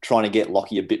with trying to get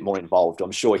Lachie a bit more involved?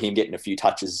 I'm sure him getting a few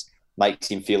touches makes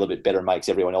him feel a bit better and makes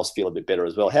everyone else feel a bit better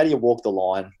as well. How do you walk the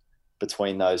line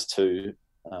between those two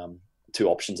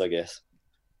options, I guess?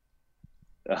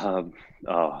 Um,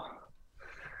 oh,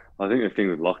 I think the thing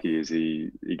with Lockie is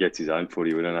he gets his own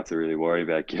footy. We don't have to really worry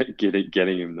about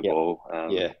getting him the Yep. ball.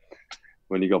 Yeah.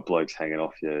 When you got blokes hanging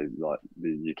off you, like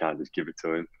you can't just give it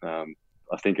to him.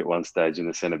 I think at one stage in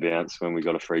the centre bounce when we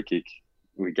got a free kick,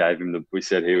 we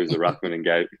said he was the ruckman and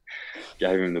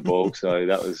gave him the ball. So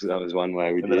that was one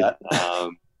way we Remember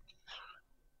did.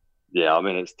 Yeah, I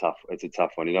mean it's tough. It's a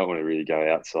tough one. You don't want to really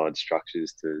go outside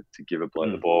structures to give a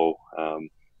bloke the ball,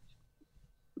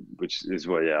 which is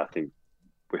what I think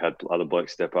we had other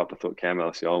blokes step up. I thought Cam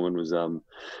Ellis-Yeoman was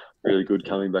really good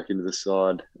coming back into the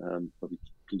side. Probably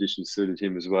conditions suited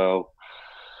him as well.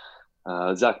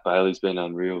 Zach Bailey's been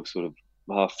unreal, sort of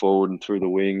half forward and through the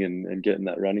wing and getting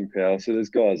that running power. So there's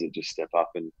guys that just step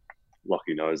up, and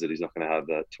Lockie knows that he's not going to have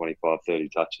that 25, 30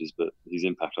 touches, but his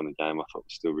impact on the game I thought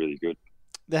was still really good.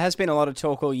 There has been a lot of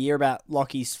talk all year about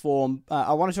Lockie's form.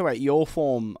 I want to talk about your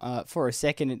form for a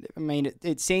second. I mean,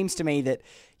 it seems to me that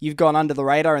you've gone under the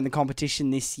radar in the competition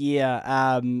this year.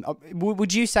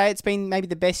 Would you say it's been maybe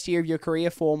the best year of your career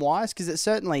form-wise? Because it's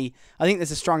certainly, I think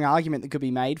there's a strong argument that could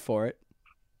be made for it.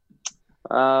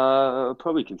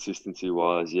 Probably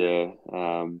consistency-wise, yeah.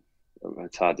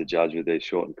 It's hard to judge with these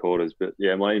shortened quarters, but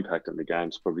yeah, my impact on the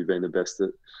game's probably been the best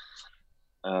that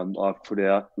I've put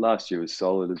out. Last year was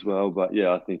solid as well, but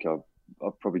yeah, I think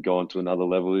I've probably gone to another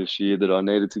level this year that I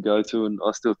needed to go to, and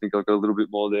I still think I've got a little bit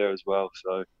more there as well.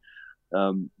 So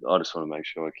I just want to make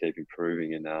sure I keep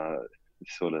improving, and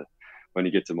sort of when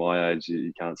you get to my age,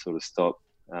 you can't sort of stop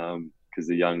because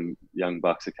the young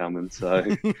bucks are coming. So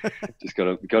just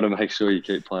got to make sure you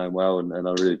keep playing well, and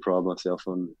I really pride myself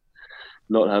on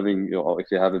not having, if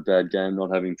you have a bad game,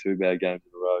 not having two bad games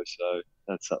in a row. So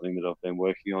that's something that I've been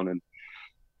working on, and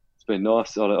it's been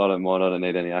nice. I don't mind. I don't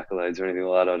need any accolades or anything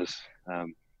like that. I just,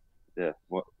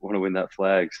 want to win that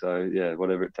flag. So, yeah,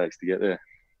 whatever it takes to get there.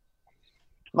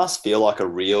 Must feel like a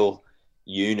real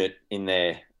unit in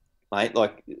there, mate.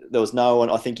 Like there was no one.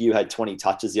 I think you had 20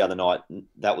 touches the other night.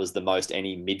 That was the most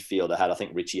any midfielder had. I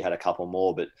think Richie had a couple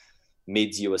more, but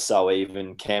mids you were so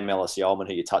even. Cam Ellis-Yeoman,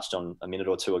 who you touched on a minute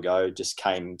or two ago, just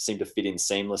seemed to fit in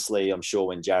seamlessly. I'm sure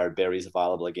when Jarryd Berry's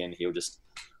available again, he'll just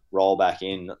roll back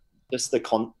in. Just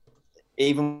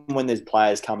even when there's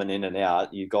players coming in and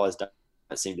out, you guys don't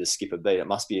seem to skip a beat. It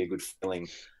must be a good feeling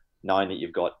knowing that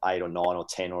you've got 8 or 9 or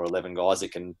 10 or 11 guys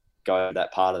that can go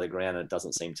that part of the ground and it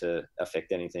doesn't seem to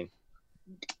affect anything.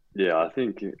 Yeah, I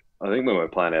think when we're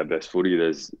playing our best footy,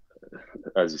 there's,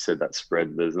 as you said, that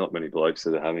spread. There's not many blokes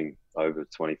that are having over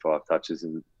 25 touches,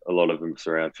 and a lot of them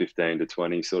are around 15 to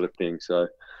 20 sort of thing. So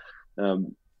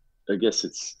I guess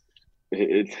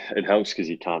it helps because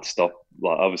you can't stop.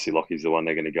 Like obviously Lockie's the one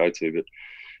they're going to go to, but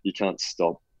you can't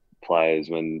stop players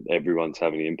when everyone's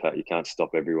having an impact. You can't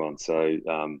stop everyone. So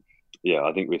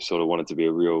I think we've sort of wanted to be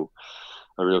a real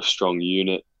strong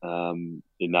unit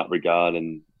in that regard.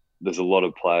 And there's a lot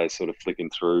of players sort of flicking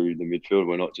through the midfield.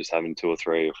 We're not just having 2 or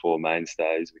 3 or 4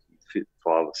 mainstays. We can fit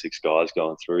 5 or 6 guys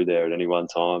going through there at any one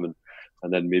time,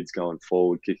 and then mids going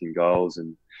forward, kicking goals,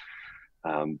 and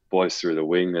boys through the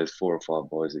wing. There's 4 or 5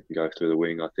 boys that can go through the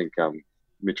wing. I think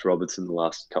Mitch Robertson the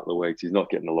last couple of weeks, he's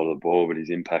not getting a lot of the ball, but his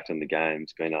impact on the game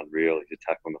has been unreal. His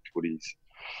attack on the footy's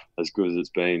as good as it's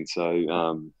been.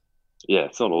 So,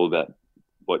 it's not all about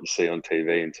what you see on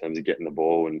TV in terms of getting the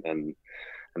ball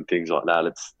and things like that.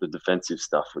 It's the defensive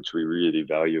stuff which we really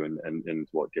value and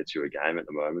what gets you a game at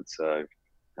the moment. So,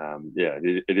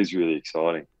 it is really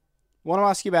exciting. I want to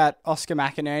ask you about Oscar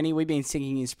McInerney. We've been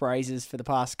singing his praises for the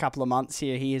past couple of months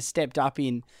here. He has stepped up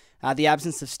in the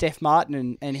absence of Steph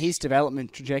Martin, and his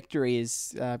development trajectory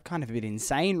is kind of a bit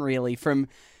insane, really. From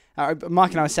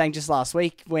Mike and I were saying just last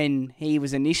week, when he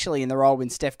was initially in the role when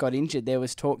Steph got injured, there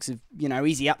was talks of,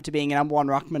 is he up to being a number one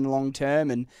ruckman long term?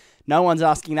 And no one's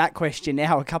asking that question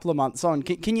now a couple of months on.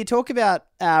 Can you talk about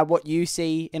what you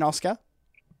see in Oscar?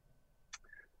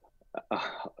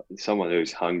 Someone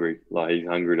who's hungry, like he's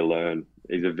hungry to learn.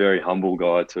 He's a very humble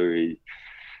guy too.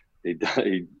 He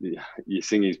you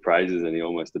sing his praises and he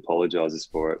almost apologizes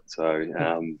for it. So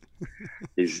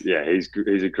he's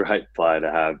a great player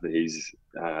to have. He's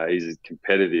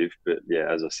competitive, but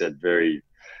as I said,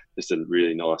 just a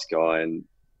really nice guy. And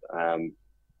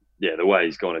the way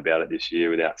he's gone about it this year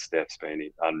without Steph's been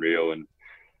unreal. And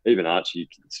even Archie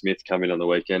Smith coming on the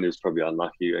weekend, he was probably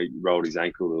unlucky. He rolled his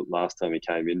ankle the last time he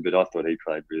came in, but I thought he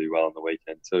played really well on the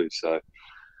weekend too. So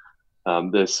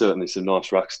there's certainly some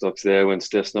nice ruck stocks there when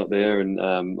Steph's not there. And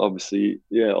obviously,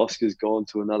 Oscar's gone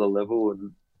to another level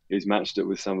and he's matched it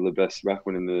with some of the best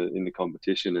ruckmen in the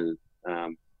competition.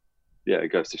 And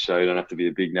it goes to show you don't have to be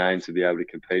a big name to be able to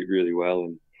compete really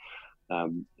well.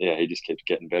 he just keeps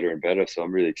getting better and better. So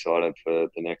I'm really excited for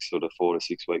the next sort of 4 to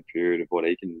 6 week period of what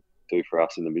he can do for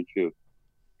us in the midfield.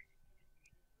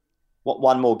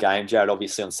 One more game, Jarryd,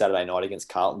 obviously on Saturday night against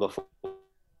Carlton before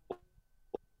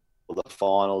the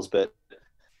finals, but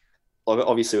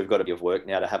obviously we've got to be of work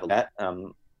now to have a look at.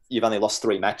 You've only lost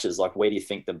 3 matches. Like, where do you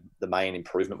think the main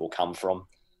improvement will come from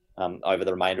over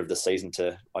the remainder of the season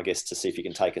to see if you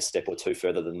can take a step or two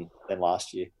further than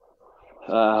last year?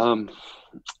 I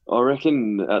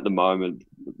reckon at the moment,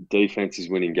 defense is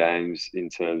winning games in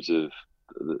terms of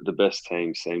the best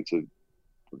teams seem to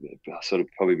sort of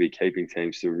probably be keeping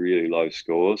teams to really low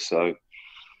scores. So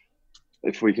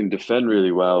if we can defend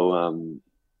really well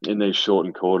in these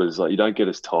shortened quarters, like, you don't get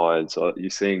as tired. So you're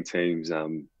seeing teams,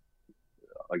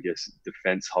 I guess,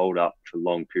 defense hold up for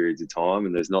long periods of time,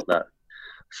 and there's not that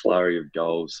flurry of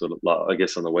goals. Sort of like, I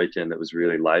guess on the weekend it was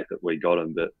really late that we got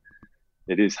them, but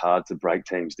it is hard to break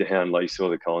teams down. Like you saw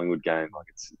the Collingwood game, like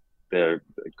their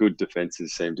good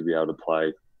defenses seem to be able to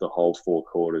play the whole 4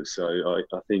 quarters. So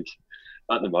I think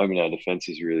at the moment our defense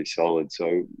is really solid.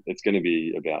 So it's going to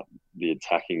be about the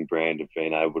attacking brand of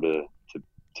being able to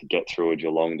get through a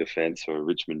Geelong defence or a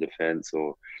Richmond defence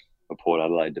or a Port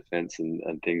Adelaide defence and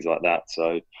things like that.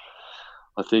 So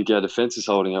I think our defence is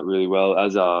holding up really well,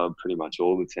 as are pretty much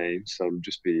all the teams. So it'll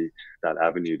just be that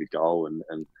avenue to goal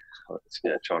and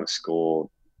trying to score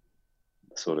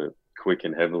sort of quick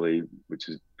and heavily, which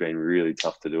has been really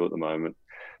tough to do at the moment.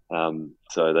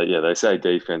 So they say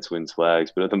defense wins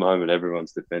flags, but at the moment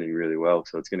everyone's defending really well.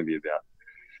 So it's going to be about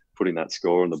putting that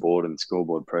score on the board, and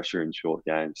scoreboard pressure in short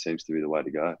games seems to be the way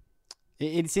to go.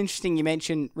 It's interesting you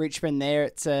mentioned Richmond there.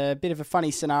 It's a bit of a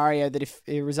funny scenario that if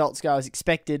results go as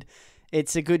expected,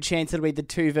 it's a good chance it'll be the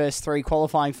 2-3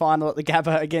 qualifying final at the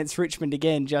Gabba against Richmond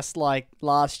again, just like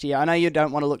last year. I know you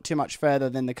don't want to look too much further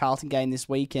than the Carlton game this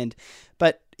weekend,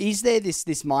 but is there this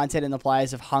mindset in the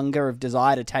players of hunger, of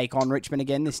desire to take on Richmond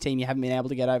again, this team you haven't been able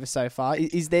to get over so far?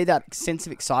 Is there that sense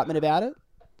of excitement about it?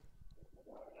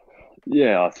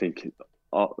 Yeah, I think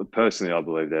personally I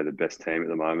believe they're the best team at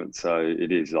the moment. So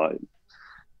it is like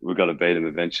we've got to beat them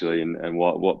eventually, and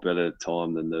what better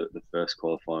time than the first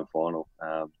qualifying final?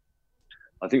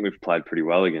 I think we've played pretty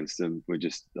well against them. We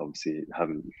just obviously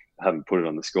haven't put it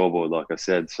on the scoreboard, like I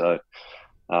said. So,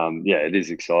 it is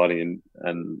exciting.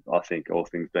 And I think all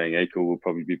things being equal, we'll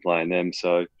probably be playing them.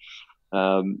 So,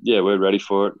 we're ready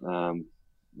for it.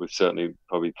 We've certainly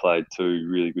probably played 2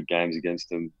 really good games against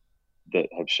them that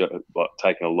have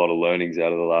taken a lot of learnings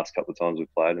out of the last couple of times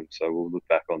we've played them. So we'll look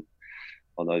back on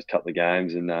those couple of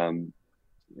games. And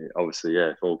obviously,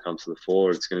 if all comes to the fore,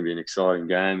 it's going to be an exciting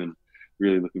game and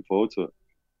really looking forward to it.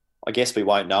 I guess we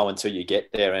won't know until you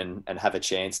get there and have a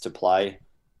chance to play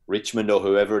Richmond or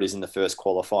whoever it is in the first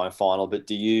qualifying final. But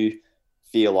do you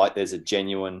feel like there's a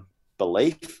genuine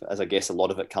belief, as I guess a lot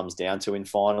of it comes down to in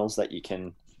finals, that you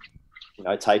can,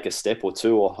 take a step or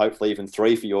 2 or hopefully even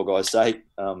 3 for your guys' sake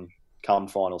come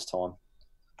finals time?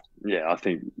 Yeah, I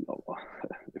think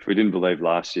if we didn't believe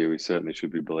last year, we certainly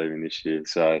should be believing this year.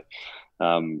 So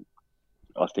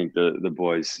I think the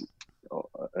boys,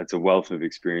 it's a wealth of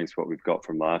experience what we've got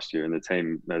from last year, and the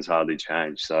team has hardly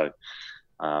changed. So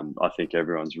I think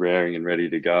everyone's raring and ready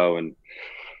to go. And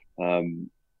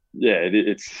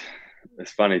it's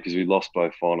funny because we lost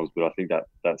both finals, but I think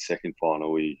that second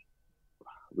final we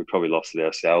probably lost it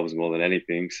ourselves more than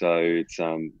anything. So it's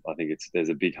I think there's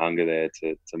a big hunger there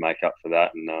to make up for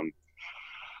that. And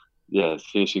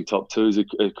finishing top 2 is a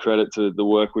credit to the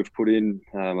work we've put in.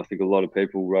 I think a lot of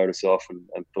people wrote us off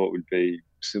and thought we'd be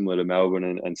similar to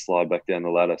Melbourne and slide back down the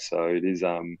ladder. So it is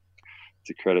it's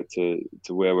a credit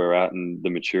to where we're at and the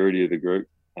maturity of the group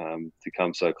to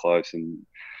come so close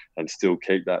and still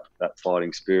keep that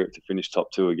fighting spirit to finish top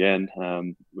 2 again.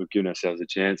 We've given ourselves a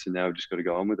chance, and now we've just got to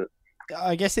go on with it.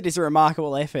 I guess it is a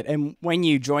remarkable effort. And when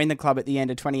you joined the club at the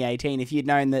end of 2018, if you'd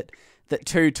known that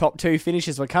 2 top 2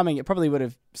 finishes were coming, it probably would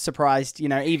have surprised,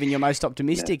 even your most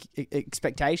optimistic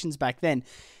expectations back then.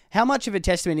 How much of a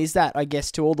testament is that, I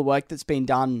guess, to all the work that's been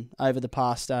done over the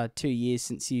past 2 years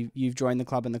since you've joined the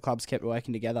club and the club's kept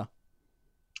working together?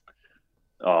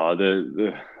 Oh,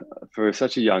 for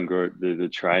such a young group, the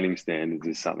training standards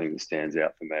is something that stands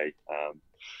out for me.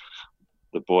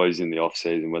 The boys in the off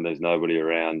season, when there's nobody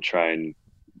around, train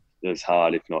as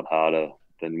hard, if not harder,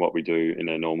 than what we do in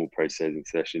a normal pre-season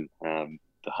session. The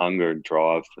hunger and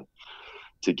drive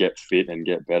to get fit and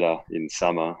get better in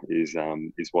summer is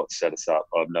what set us up.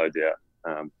 I've no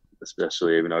doubt.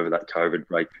 Especially even over that COVID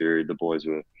break period, the boys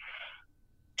were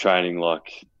training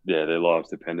like their lives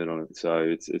depended on it.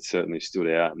 So it certainly stood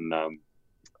out, and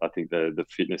I think the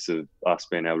fitness of us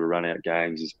being able to run out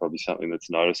games is probably something that's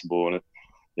noticeable, and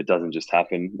it doesn't just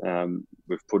happen.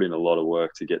 We've put in a lot of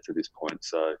work to get to this point,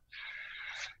 so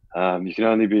you can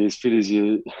only be as fit as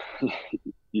you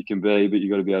can be, but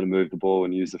you've got to be able to move the ball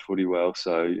and use the footy well.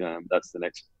 So that's the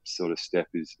next sort of step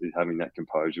is having that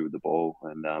composure with the ball,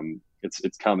 and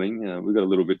it's coming. We've got a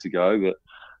little bit to go, but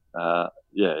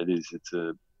it is.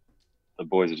 The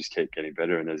boys just keep getting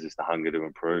better, and there's just a hunger to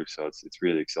improve. So it's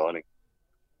really exciting.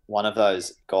 One of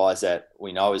those guys that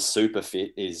we know is super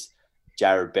fit is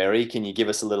Jarryd Berry. Can you give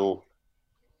us a little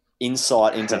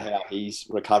insight into how he's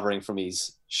recovering from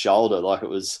his shoulder? Like, it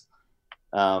was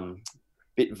a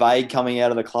bit vague coming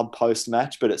out of the club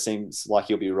post-match, but it seems like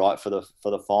he'll be right for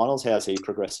the finals. How's he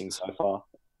progressing so far?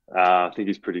 I think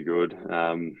he's pretty good.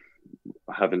 I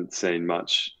haven't seen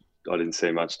much. I didn't see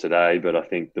much today, but I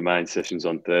think the main sessions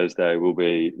on Thursday will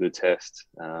be the test.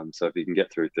 So if he can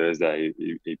get through Thursday,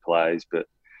 he plays. But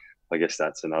I guess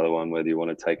that's another one, whether you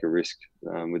want to take a risk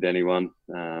with anyone.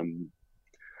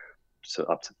 So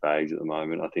up to Fags at the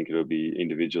moment. I think it'll be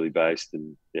individually based,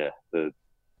 and I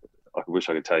wish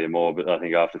I could tell you more, but I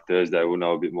think after Thursday we'll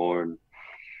know a bit more. And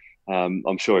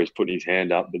I'm sure he's putting his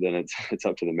hand up, but then it's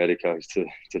up to the medicos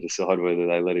to decide whether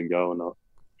they let him go or not.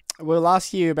 We'll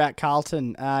ask you about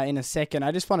Carlton in a second.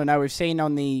 I just want to know, we've seen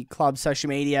on the club's social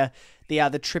media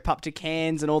the trip up to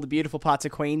Cairns and all the beautiful parts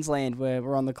of Queensland.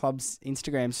 We're on the club's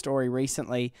Instagram story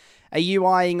recently. Are you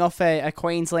eyeing off a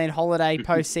Queensland holiday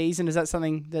post-season? Is that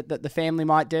something that the family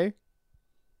might do?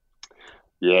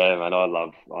 Yeah, man, I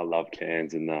love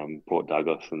Cairns and Port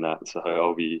Douglas and that. So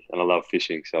I love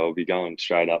fishing, so I'll be going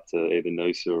straight up to either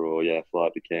Noosa or fly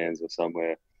up to Cairns or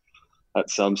somewhere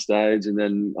at some stage, and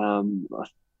then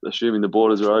assuming the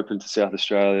borders are open to South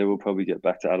Australia, we'll probably get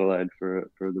back to Adelaide for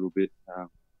a little bit,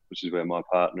 which is where my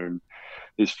partner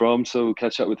is from. So we'll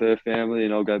catch up with her family,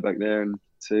 and I'll go back there and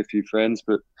see a few friends.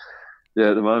 But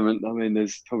at the moment, I mean,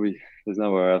 there's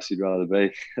nowhere else you'd rather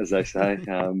be, as they say.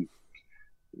 I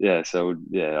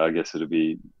guess it'll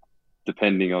be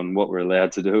depending on what we're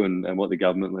allowed to do and what the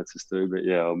government lets us do. But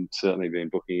I'm certainly been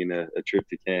booking in a trip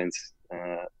to Cairns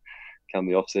come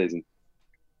the off season.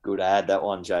 Good ad, that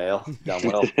one, JL. Done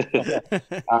well.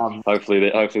 Hopefully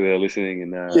they're listening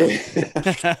and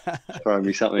throwing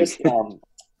me something.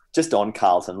 Just on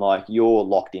Carlton, like, you're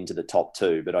locked into the top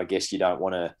two, but I guess you don't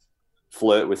want to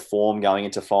flirt with form going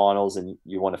into finals, and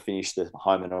you want to finish the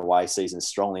home and away season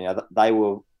strongly. Now, they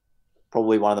were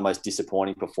probably one of the most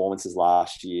disappointing performances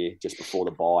last year, just before the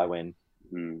bye, when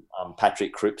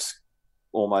Patrick Cripps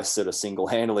almost sort of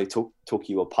single-handedly took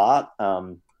you apart.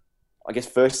 I guess,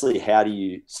 firstly, how do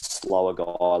you slow a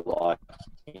guy like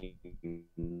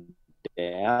him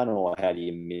down, or how do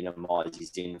you minimise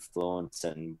his influence?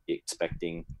 And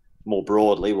expecting, more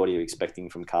broadly, what are you expecting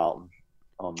from Carlton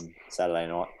on Saturday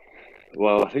night?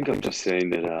 Well, I think I've just seen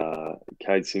that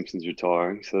Cade Simpson's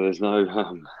retiring, so there's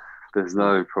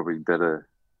no probably better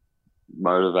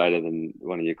motivator than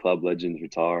one of your club legends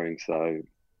retiring. So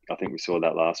I think we saw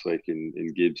that last week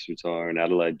in Gibbs retiring,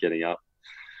 Adelaide getting up.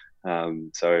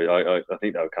 So I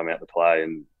think they'll come out to play,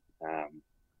 and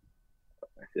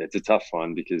it's a tough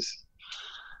one because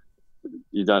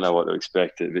you don't know what to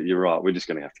expect. But you're right, we're just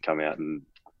going to have to come out and.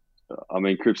 I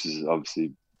mean, Cripps is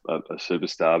obviously a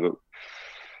superstar, but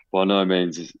by no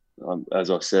means, as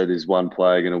I said, is one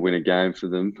player going to win a game for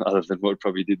them, other than what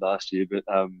probably did last year. But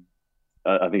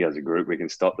I think as a group we can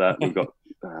stop that. We've got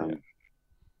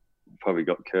probably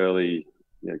got Curly.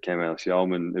 Cam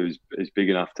Alex-Yeoman, who's big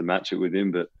enough to match it with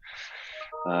him. But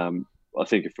I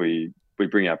think if we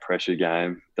bring our pressure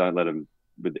game, don't let them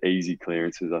with easy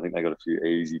clearances. I think they got a few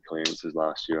easy clearances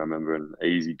last year, I remember, and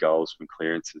easy goals from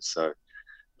clearances. So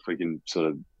if we can sort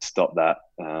of stop that,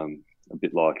 a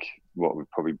bit like what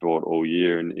we've probably brought all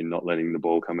year in not letting the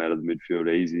ball come out of the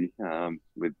midfield easy,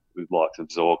 with likes of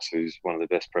Zorks, who's one of the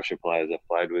best pressure players I've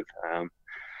played with.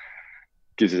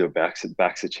 Gives us our backs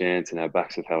a chance, and our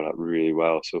backs have held up really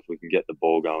well. So if we can get the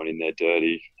ball going in there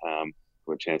dirty,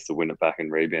 for a chance to win it back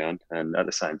and rebound. And at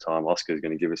the same time, Oscar's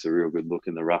going to give us a real good look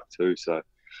in the ruck too. So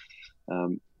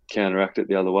counteract it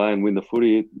the other way and win the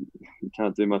footy. You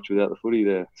can't do much without the footy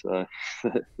there. So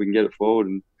if we can get it forward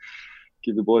and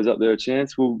give the boys up there a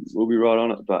chance, we'll be right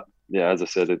on it. But as I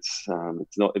said, it's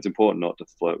important not to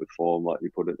flirt with form, like you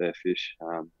put it there, Fish.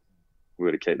 We're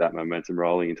going to keep that momentum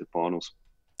rolling into finals.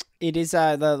 It is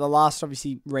the last,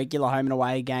 obviously, regular home and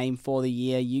away game for the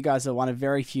year. You guys are one of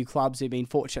very few clubs who've been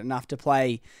fortunate enough to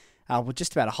play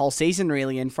just about a whole season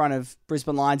really in front of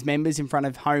Brisbane Lions members, in front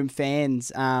of home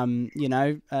fans.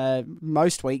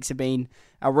 Most weeks have been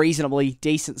a reasonably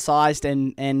decent sized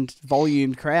and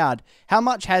volumed crowd. How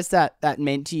much has that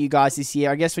meant to you guys this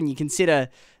year? I guess when you consider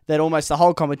that almost the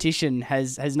whole competition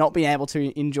has not been able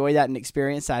to enjoy that and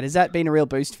experience that, has that been a real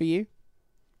boost for you?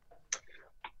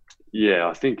 Yeah,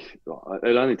 I think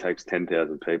it only takes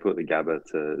 10,000 people at the Gabba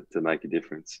to make a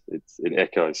difference. It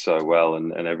echoes so well,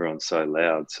 and everyone's so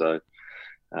loud. So,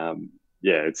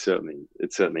 it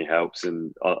certainly helps,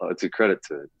 and it's a credit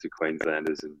to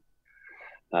Queenslanders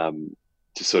and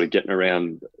just sort of getting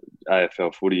around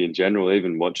AFL footy in general.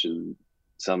 Even watching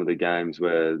some of the games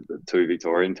where the two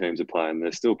Victorian teams are playing,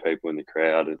 there's still people in the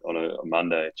crowd on a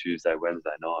Monday, Tuesday,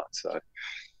 Wednesday night. So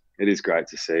it is great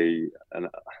to see. And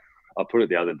I put it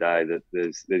the other day that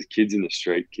there's kids in the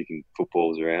street kicking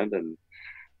footballs around, and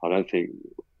I don't think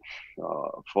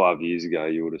 5 years ago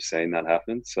you would have seen that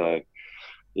happen. So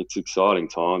it's exciting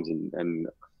times, and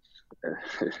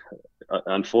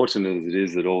unfortunate as it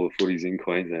is that all the footy's in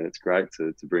Queensland, it's great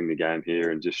to bring the game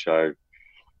here and just show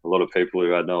a lot of people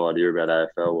who had no idea about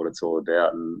AFL what it's all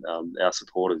about. And our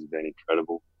supporters have been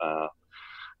incredible.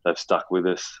 They've stuck with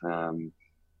us,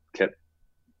 kept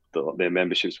their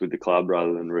memberships with the club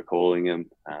rather than recalling them,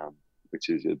 which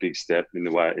is a big step in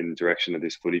the direction of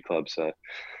this footy club. So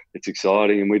it's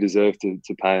exciting, and we deserve to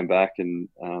pay them back and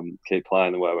keep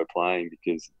playing the way we're playing,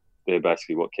 because they're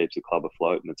basically what keeps the club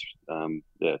afloat. And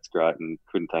it's great, and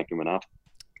couldn't thank them enough.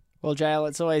 Well, JL,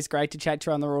 it's always great to chat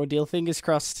to you on the Raw Deal. Fingers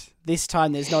crossed this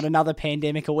time there's not another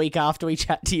pandemic a week after we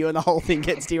chat to you and the whole thing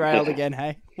gets derailed again,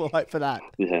 hey? We'll hope for that.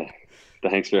 Yeah.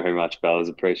 Thanks very much, fellas.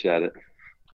 Appreciate it.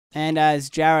 And as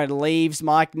Jarryd leaves,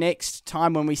 Mike, next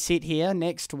time when we sit here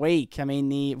next week, I mean,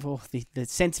 the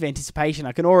sense of anticipation,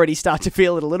 I can already start to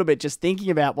feel it a little bit just thinking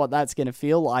about what that's going to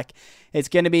feel like. It's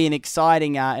going to be an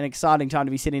exciting time to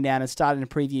be sitting down and starting to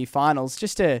preview finals.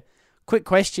 Just a quick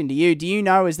question to you. Do you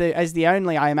know, as the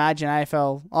only, I imagine,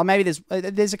 AFL, or maybe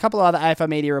there's a couple of other AFL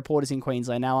media reporters in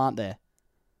Queensland now, aren't there?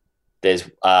 There's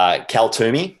Cal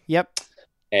Toomey. Yep.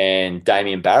 And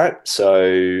Damien Barrett.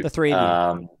 So the three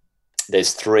of you.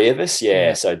 There's three of us,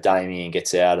 yeah. So Damien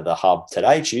gets out of the hub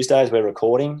today, Tuesday, as we're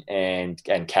recording, and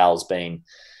Cal's been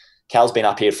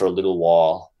up here for a little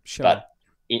while, sure. But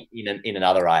in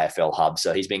another AFL hub.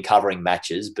 So he's been covering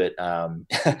matches, but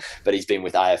but he's been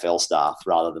with AFL staff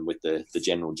rather than with the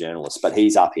general journalists. But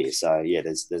he's up here, so yeah.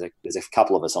 There's a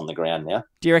couple of us on the ground now.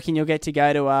 Do you reckon you'll get to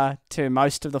go to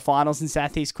most of the finals in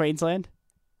South East Queensland?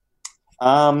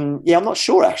 I'm not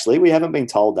sure actually. We haven't been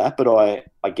told that, but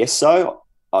I guess so.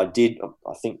 I think,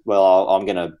 I'm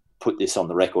going to put this on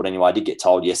the record anyway. I did get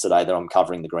told yesterday that I'm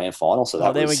covering the grand final. So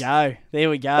there we go.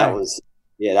 That was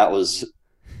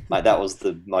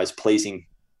the most pleasing,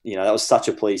 that was such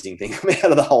a pleasing thing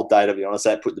out of the whole day, to be honest.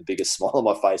 That put the biggest smile on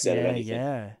my face out of anything.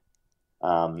 Yeah.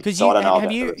 Because I don't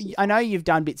know. I know you've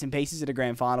done bits and pieces at a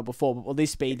grand final before, but will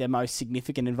this be the most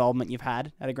significant involvement you've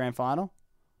had at a grand final?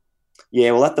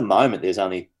 Yeah, well, at the moment, there's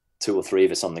only 2 or 3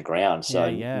 of us on the ground. So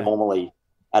normally,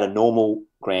 at a normal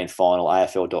grand final,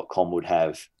 AFL.com would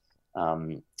have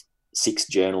 6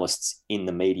 journalists in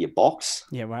the media box.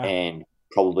 Yeah, wow. And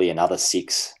probably another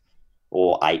 6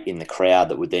 or 8 in the crowd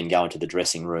that would then go into the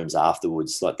dressing rooms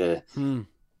afterwards.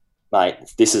 Mate,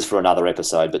 this is for another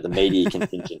episode, but the media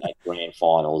contingent at grand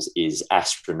finals is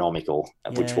astronomical,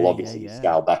 which will obviously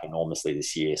scale back enormously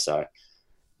this year. So,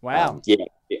 wow.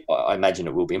 I imagine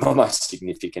it will be my most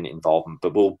significant involvement,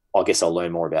 but I guess I'll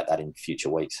learn more about that in future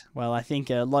weeks. Well, I think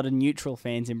a lot of neutral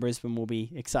fans in Brisbane will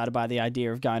be excited by the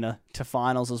idea of going to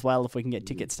finals as well, if we can get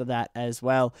tickets to that as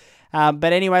well.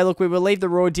 But anyway, look, we will leave the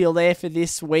Raw Deal there for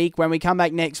this week. When we come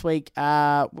back next week,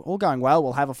 all going well,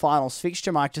 we'll have a finals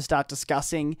fixture, Mike, to start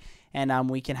discussing, and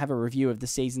we can have a review of the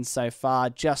season so far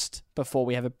just before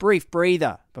we have a brief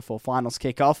breather before finals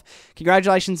kick off.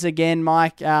 Congratulations again,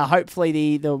 Mike.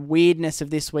 Hopefully the weirdness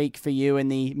of this week for you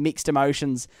and the mixed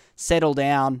emotions settle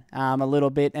down a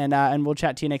little bit, and we'll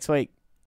chat to you next week.